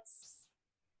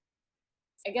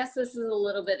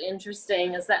bit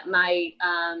interesting, is that my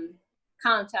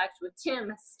contact with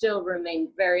Tim has still remained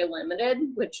very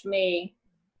limited, which may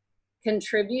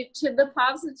contribute to the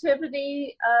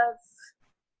positivity of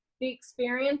the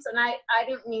experience. And I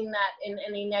don't mean that in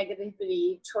any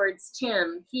negativity towards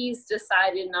Tim. He's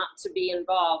decided not to be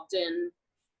involved in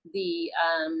the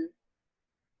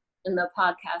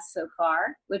podcast so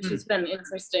far, which has been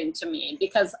interesting to me,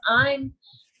 because I'm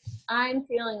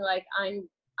feeling like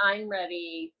I'm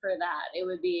ready for that. It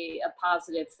would be a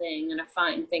positive thing and a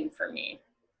fine thing for me.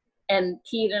 And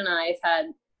Pete and I have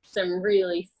had some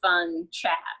really fun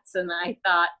chats, and I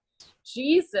thought,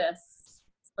 Jesus,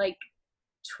 like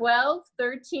 12,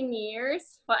 13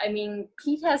 years. I mean,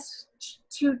 Pete has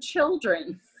 2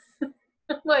 children.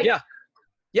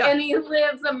 Yeah. And he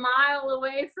lives a mile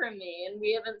away from me, and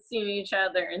we haven't seen each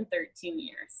other in 13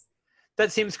 years.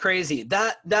 That seems crazy.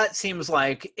 That seems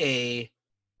like a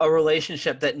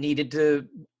relationship that needed to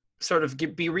sort of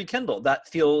be rekindled.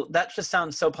 That just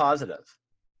sounds so positive.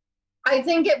 I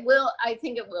think it will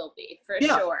be, for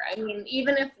sure. I mean,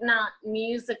 even if not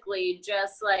musically,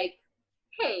 just like,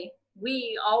 hey,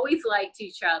 we always liked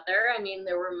each other. I mean,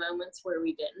 there were moments where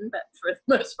we didn't, but for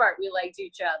the most part, we liked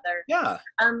each other. Yeah.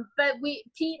 But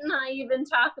Pete and I even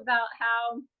talk about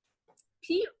how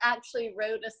Pete actually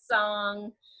wrote a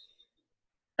song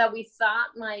that we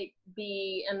thought might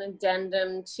be an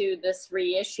addendum to this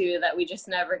reissue that we just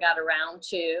never got around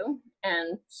to.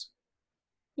 And,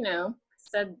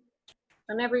 said,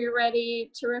 whenever you're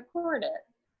ready to record it.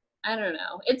 I don't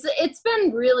know. It's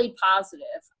been really positive.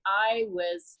 I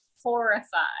was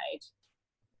horrified.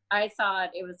 I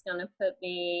thought it was going to put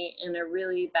me in a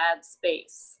really bad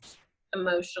space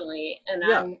emotionally, and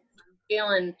I'm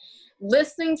feeling,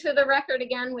 listening to the record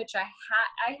again, which I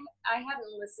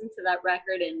haven't listened to that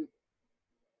record in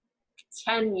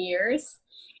 10 years,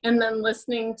 and then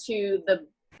listening to the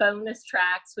bonus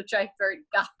tracks, which I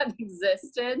forgot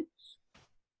existed.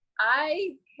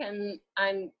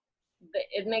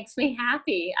 It makes me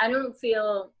happy.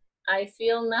 I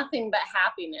feel nothing but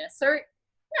happiness. Or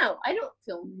no, I don't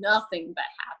feel nothing but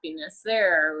happiness.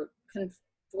 There are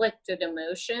conflicted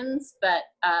emotions, but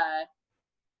I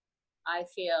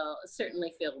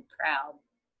certainly feel proud.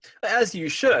 As you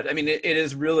should. I mean, it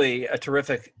is really a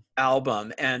terrific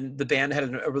album, and the band had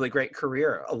a really great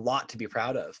career, a lot to be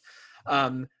proud of.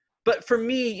 But for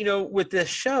me, with this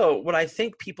show, what I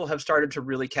think people have started to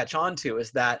really catch on to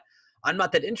is that I'm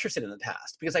not that interested in the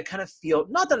past, because I kind of feel,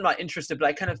 not that I'm not interested, but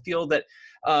I kind of feel that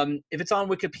if it's on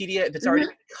Wikipedia, if it's already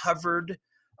covered,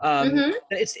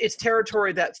 it's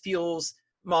territory that feels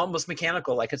almost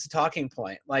mechanical, like it's a talking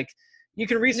point. Like, you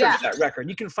can research that record.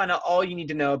 You can find out all you need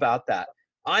to know about that.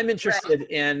 I'm interested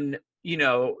in,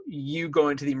 you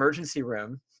going to the emergency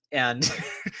room and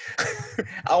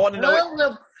I want to know. Well,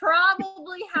 it'll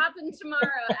probably happen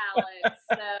tomorrow, Alex.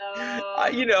 So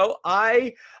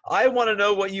I want to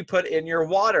know what you put in your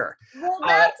water. well,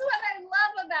 that's what I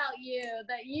love about you,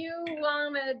 that you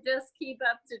want to just keep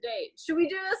up to date. Should we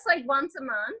do this like once a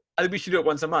month? I think we should do it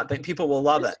once a month. I think people will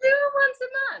love Let's it. do it once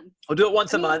a month. We'll do it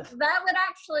once a I mean, month. That would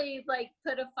actually like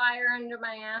put a fire under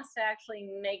my ass to actually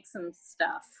make some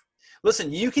stuff.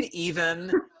 Listen, you could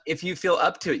even, if you feel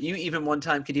up to it, you even one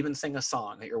time could even sing a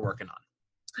song that you're working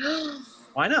on.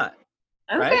 Why not?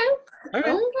 Okay. Right?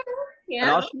 Okay.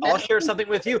 Yeah. And I'll share something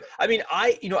with you. I mean,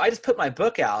 I just put my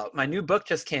book out. My new book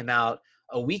just came out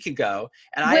a week ago,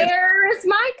 and Where is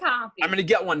my copy? I'm going to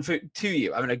get one to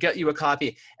you. I'm going to get you a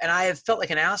copy, and I have felt like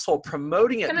an asshole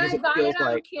promoting it Can because I it buy feels it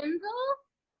on like Kindle?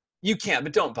 you can't,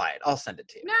 but don't buy it. I'll send it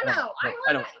to you. No, I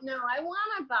don't.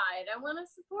 want to buy it. I want to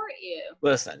support you.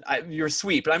 Listen, you're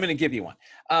sweet, but I'm going to give you one.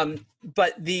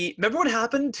 But remember what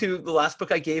happened to the last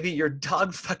book I gave you? Your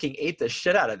dog fucking ate the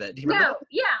shit out of it. Do you remember? No,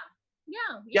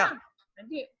 yeah.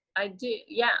 I do.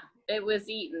 Yeah, it was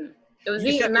eaten. It was You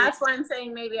eaten. sent me- That's why I'm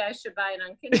saying maybe I should buy it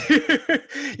on Kindle.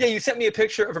 Yeah, you sent me a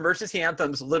picture of Emergency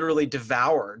Anthems literally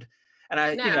devoured. And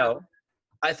I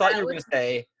thought you were going to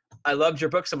say, I loved your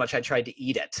book so much I tried to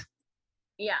eat it.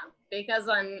 Yeah, because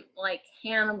I'm like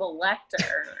Hannibal Lecter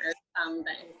or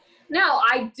something. No,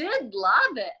 I did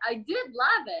love it.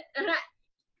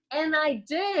 And I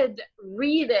did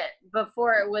read it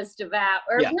before it was devoured.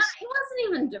 Or Yes. no, it wasn't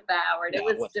even devoured. No, it it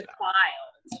was wasn't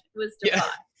defiled. It was Yeah.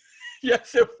 defiled.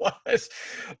 Yes, it was.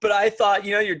 But I thought,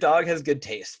 your dog has good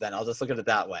taste then. I'll just look at it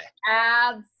that way.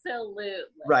 Absolutely.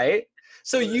 Right?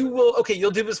 So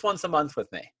you'll do this once a month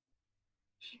with me.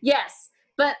 Yes,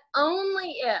 but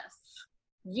only if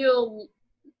you'll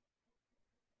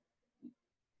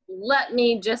let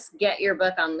me just get your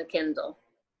book on the Kindle.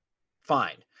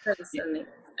 Fine. Okay.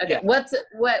 Yeah. What's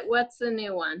the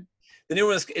new one? The new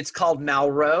one it's called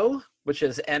Malraux, which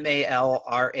is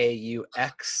Malraux.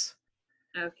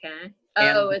 Okay.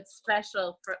 And- Oh, it's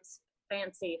special for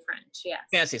fancy French. Yes.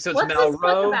 Fancy. So it's What's this book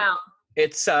Malraux. about?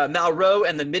 It's Malraux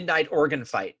and the Midnight Organ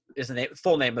Fight is the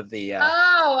full name of the.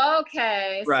 Oh,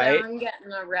 okay. Right. So I'm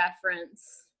getting a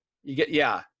reference. You get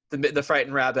the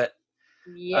Frightened Rabbit.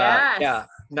 Yes. Yeah,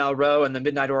 Malraux and the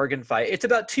Midnight Organ Fight. It's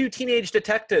about two teenage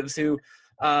detectives who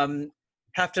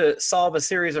have to solve a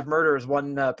series of murders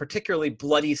one particularly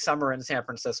bloody summer in San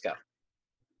Francisco.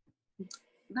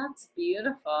 That's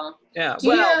beautiful. Yeah.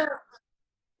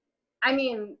 I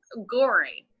mean,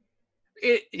 gory.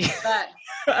 But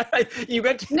You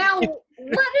went to, now,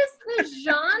 what is the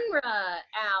genre,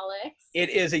 Alex? It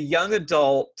is a young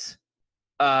adult,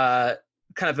 kind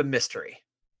of a mystery.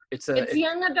 It's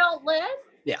young adult lit?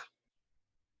 Yeah.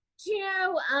 Do you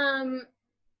know,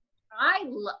 I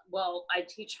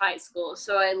teach high school,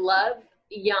 so I love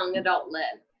young adult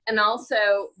lit. And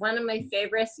also, one of my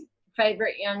favorite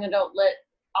young adult lit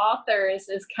authors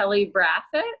is Kelly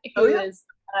Braffett, who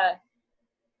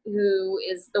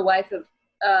is the wife of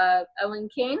Ellen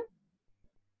King.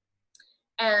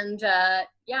 And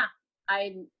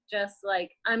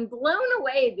I'm blown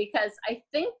away because I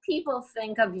think people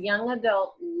think of young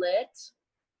adult lit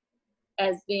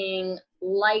as being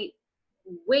lightweight.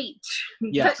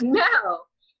 Yes. But no,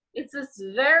 it's this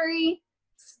very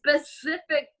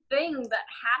specific thing that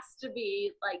has to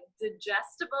be like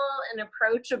digestible and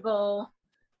approachable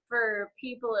for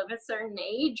people of a certain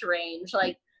age range.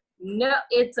 Like, no,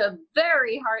 it's a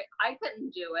very hard, I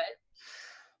couldn't do it.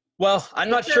 Well, I'm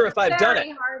not sure if I've done it.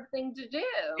 It's a very hard thing to do.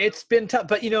 It's been tough,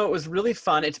 but it was really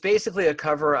fun. It's basically a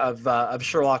cover of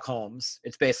Sherlock Holmes.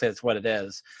 That's what it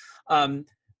is.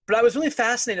 But I was really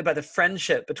fascinated by the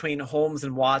friendship between Holmes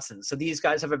and Watson. So these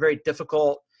guys have a very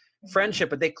difficult friendship,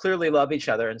 but they clearly love each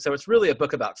other. And so it's really a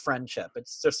book about friendship.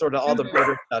 It's just sort of all the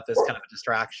murder stuff is kind of a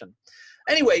distraction.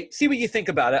 Anyway, see what you think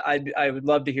about it. I would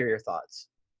love to hear your thoughts.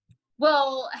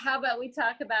 Well, how about we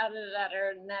talk about it at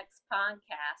our next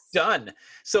podcast? Done.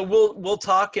 So we'll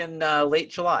talk in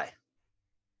late July.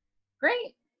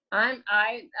 Great. I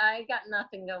got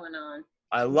nothing going on.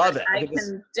 I love it. I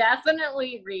can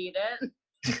definitely read it.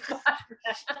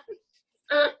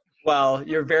 Well,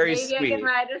 you're very Maybe sweet. I can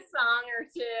write a song or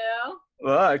two.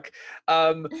 Look,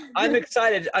 I'm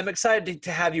excited. I'm excited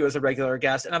to have you as a regular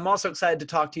guest, and I'm also excited to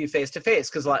talk to you face to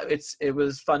face because it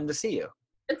was fun to see you.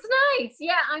 It's nice.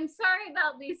 Yeah, I'm sorry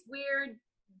about these weird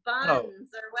buns or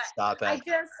what. Stop it.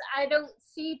 I don't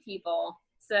see people,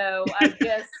 so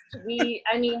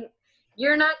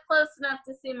you're not close enough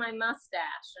to see my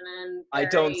mustache, and I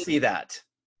don't see that.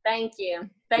 Thank you.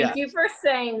 Thank you for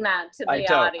saying that to the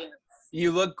don't. audience.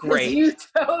 You look 'Cause great. You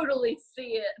totally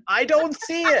see it. I don't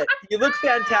see it. You look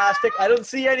fantastic. I don't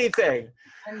see anything.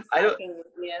 I'm I don't- fucking with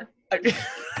you.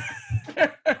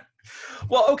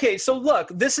 Well, okay. So look,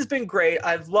 this has been great.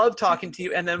 I've loved talking to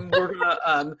you, and then we're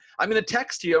gonna I'm gonna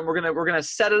text you, and we're gonna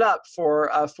set it up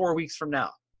for 4 weeks from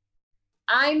now.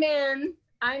 I'm in.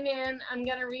 I'm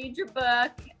gonna read your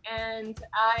book, and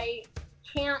I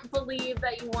can't believe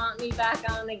that you want me back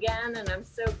on again, and I'm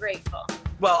so grateful.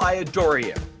 Well, I adore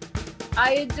you.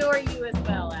 I adore you as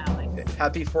well, Alex.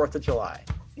 Happy 4th of July.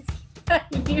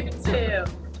 You too.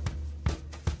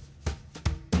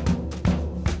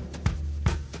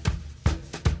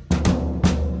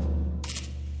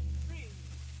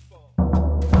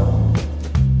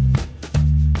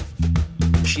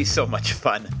 She's so much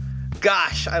fun.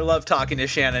 Gosh, I love talking to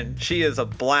Shannon. She is a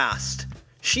blast.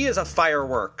 She is a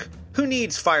firework. Who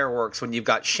needs fireworks when you've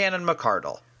got Shannon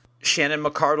McArdle?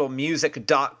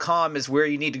 ShannonMcArdleMusic.com is where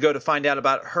you need to go to find out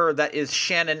about her. That is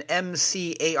Shannon,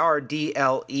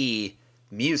 McArdle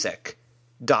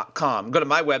Music.com. Go to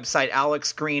my website,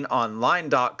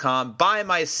 AlexGreenOnline.com. Buy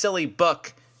my silly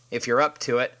book if you're up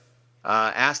to it.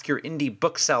 Ask your indie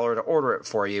bookseller to order it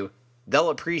for you. They'll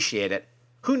appreciate it.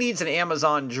 Who needs an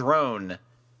Amazon drone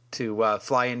to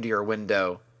fly into your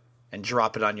window and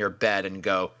drop it on your bed and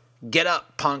go, "Get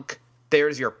up, punk.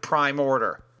 There's your prime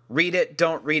order. Read it,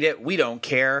 don't read it, we don't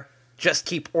care. Just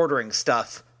keep ordering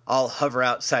stuff. I'll hover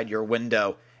outside your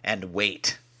window and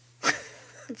wait."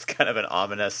 It's kind of an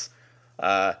ominous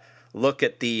look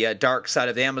at the dark side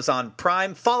of Amazon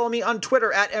Prime. Follow me on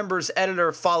Twitter at Embers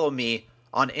Editor. Follow me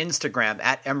on Instagram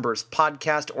at Embers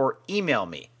Podcast, or email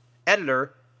me,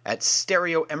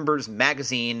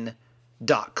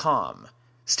 editor@stereoembersmagazine.com.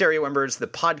 Stereo Embers, the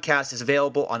podcast, is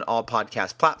available on all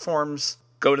podcast platforms.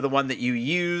 Go to the one that you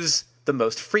use the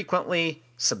most frequently,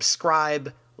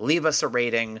 subscribe, leave us a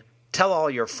rating, tell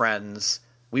all your friends.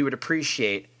 We would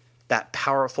appreciate that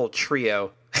powerful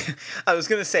trio. I was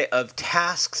going to say of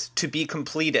tasks to be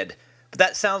completed, but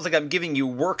that sounds like I'm giving you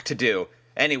work to do.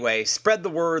 Anyway, spread the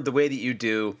word the way that you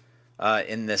do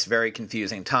in this very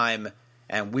confusing time,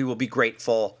 and we will be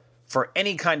grateful for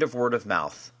any kind of word of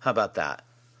mouth. How about that?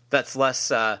 That's less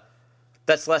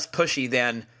pushy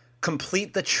than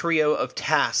complete the trio of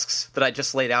tasks that I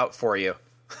just laid out for you.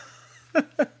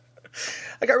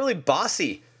 I got really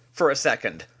bossy for a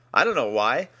second. I don't know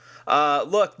why.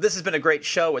 Look, this has been a great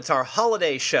show. It's our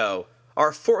holiday show,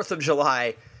 our 4th of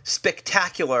July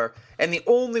spectacular, and the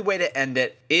only way to end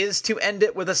it is to end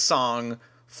it with a song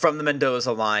from the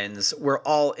Mendoza Lines, We're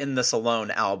All in This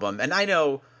Alone album. And I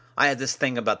know I had this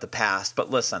thing about the past, but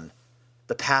listen,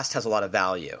 the past has a lot of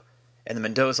value. And the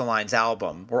Mendoza Lines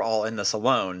album, We're All in This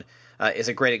Alone, is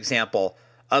a great example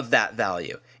of that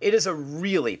value. It is a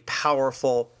really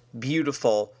powerful,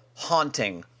 beautiful,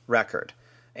 haunting record,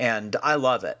 and I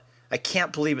love it. I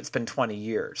can't believe it's been 20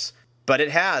 years, but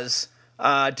it has.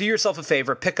 Do yourself a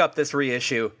favor, pick up this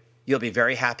reissue. You'll be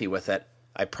very happy with it,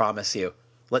 I promise you.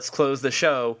 Let's close the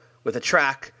show with a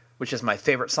track, which is my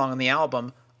favorite song on the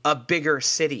album, A Bigger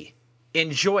City.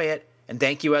 Enjoy it, and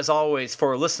thank you as always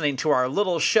for listening to our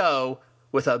little show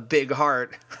with a big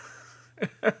heart.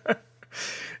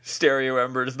 Stereo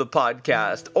Embers, the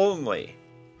podcast, only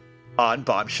on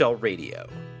Bombshell Radio.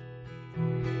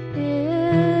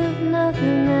 If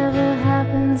nothing ever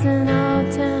happens in our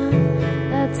town,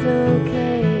 that's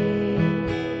okay.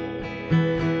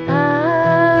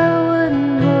 I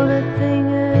wouldn't hold a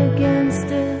thing against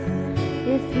it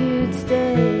if you'd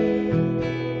stay.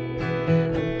 A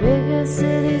bigger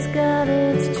city's got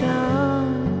its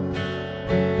charm,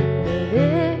 but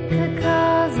it could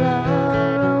cause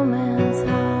our romance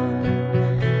harm.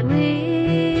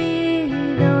 We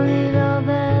don't need all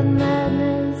that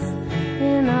madness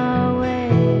in our way.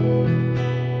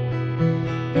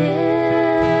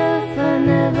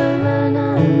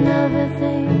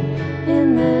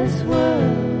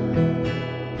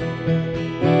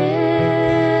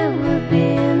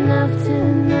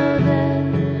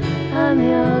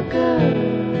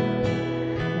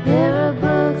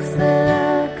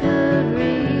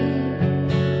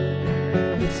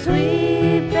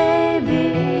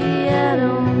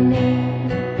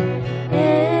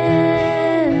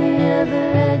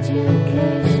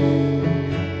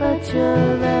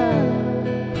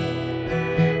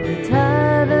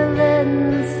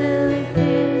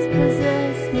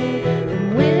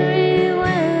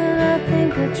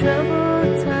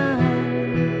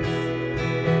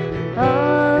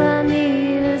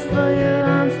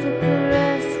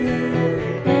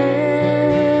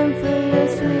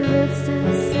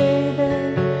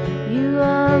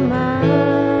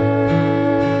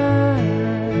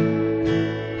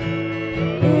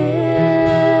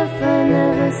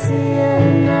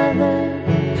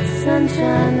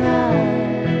 sunshine light.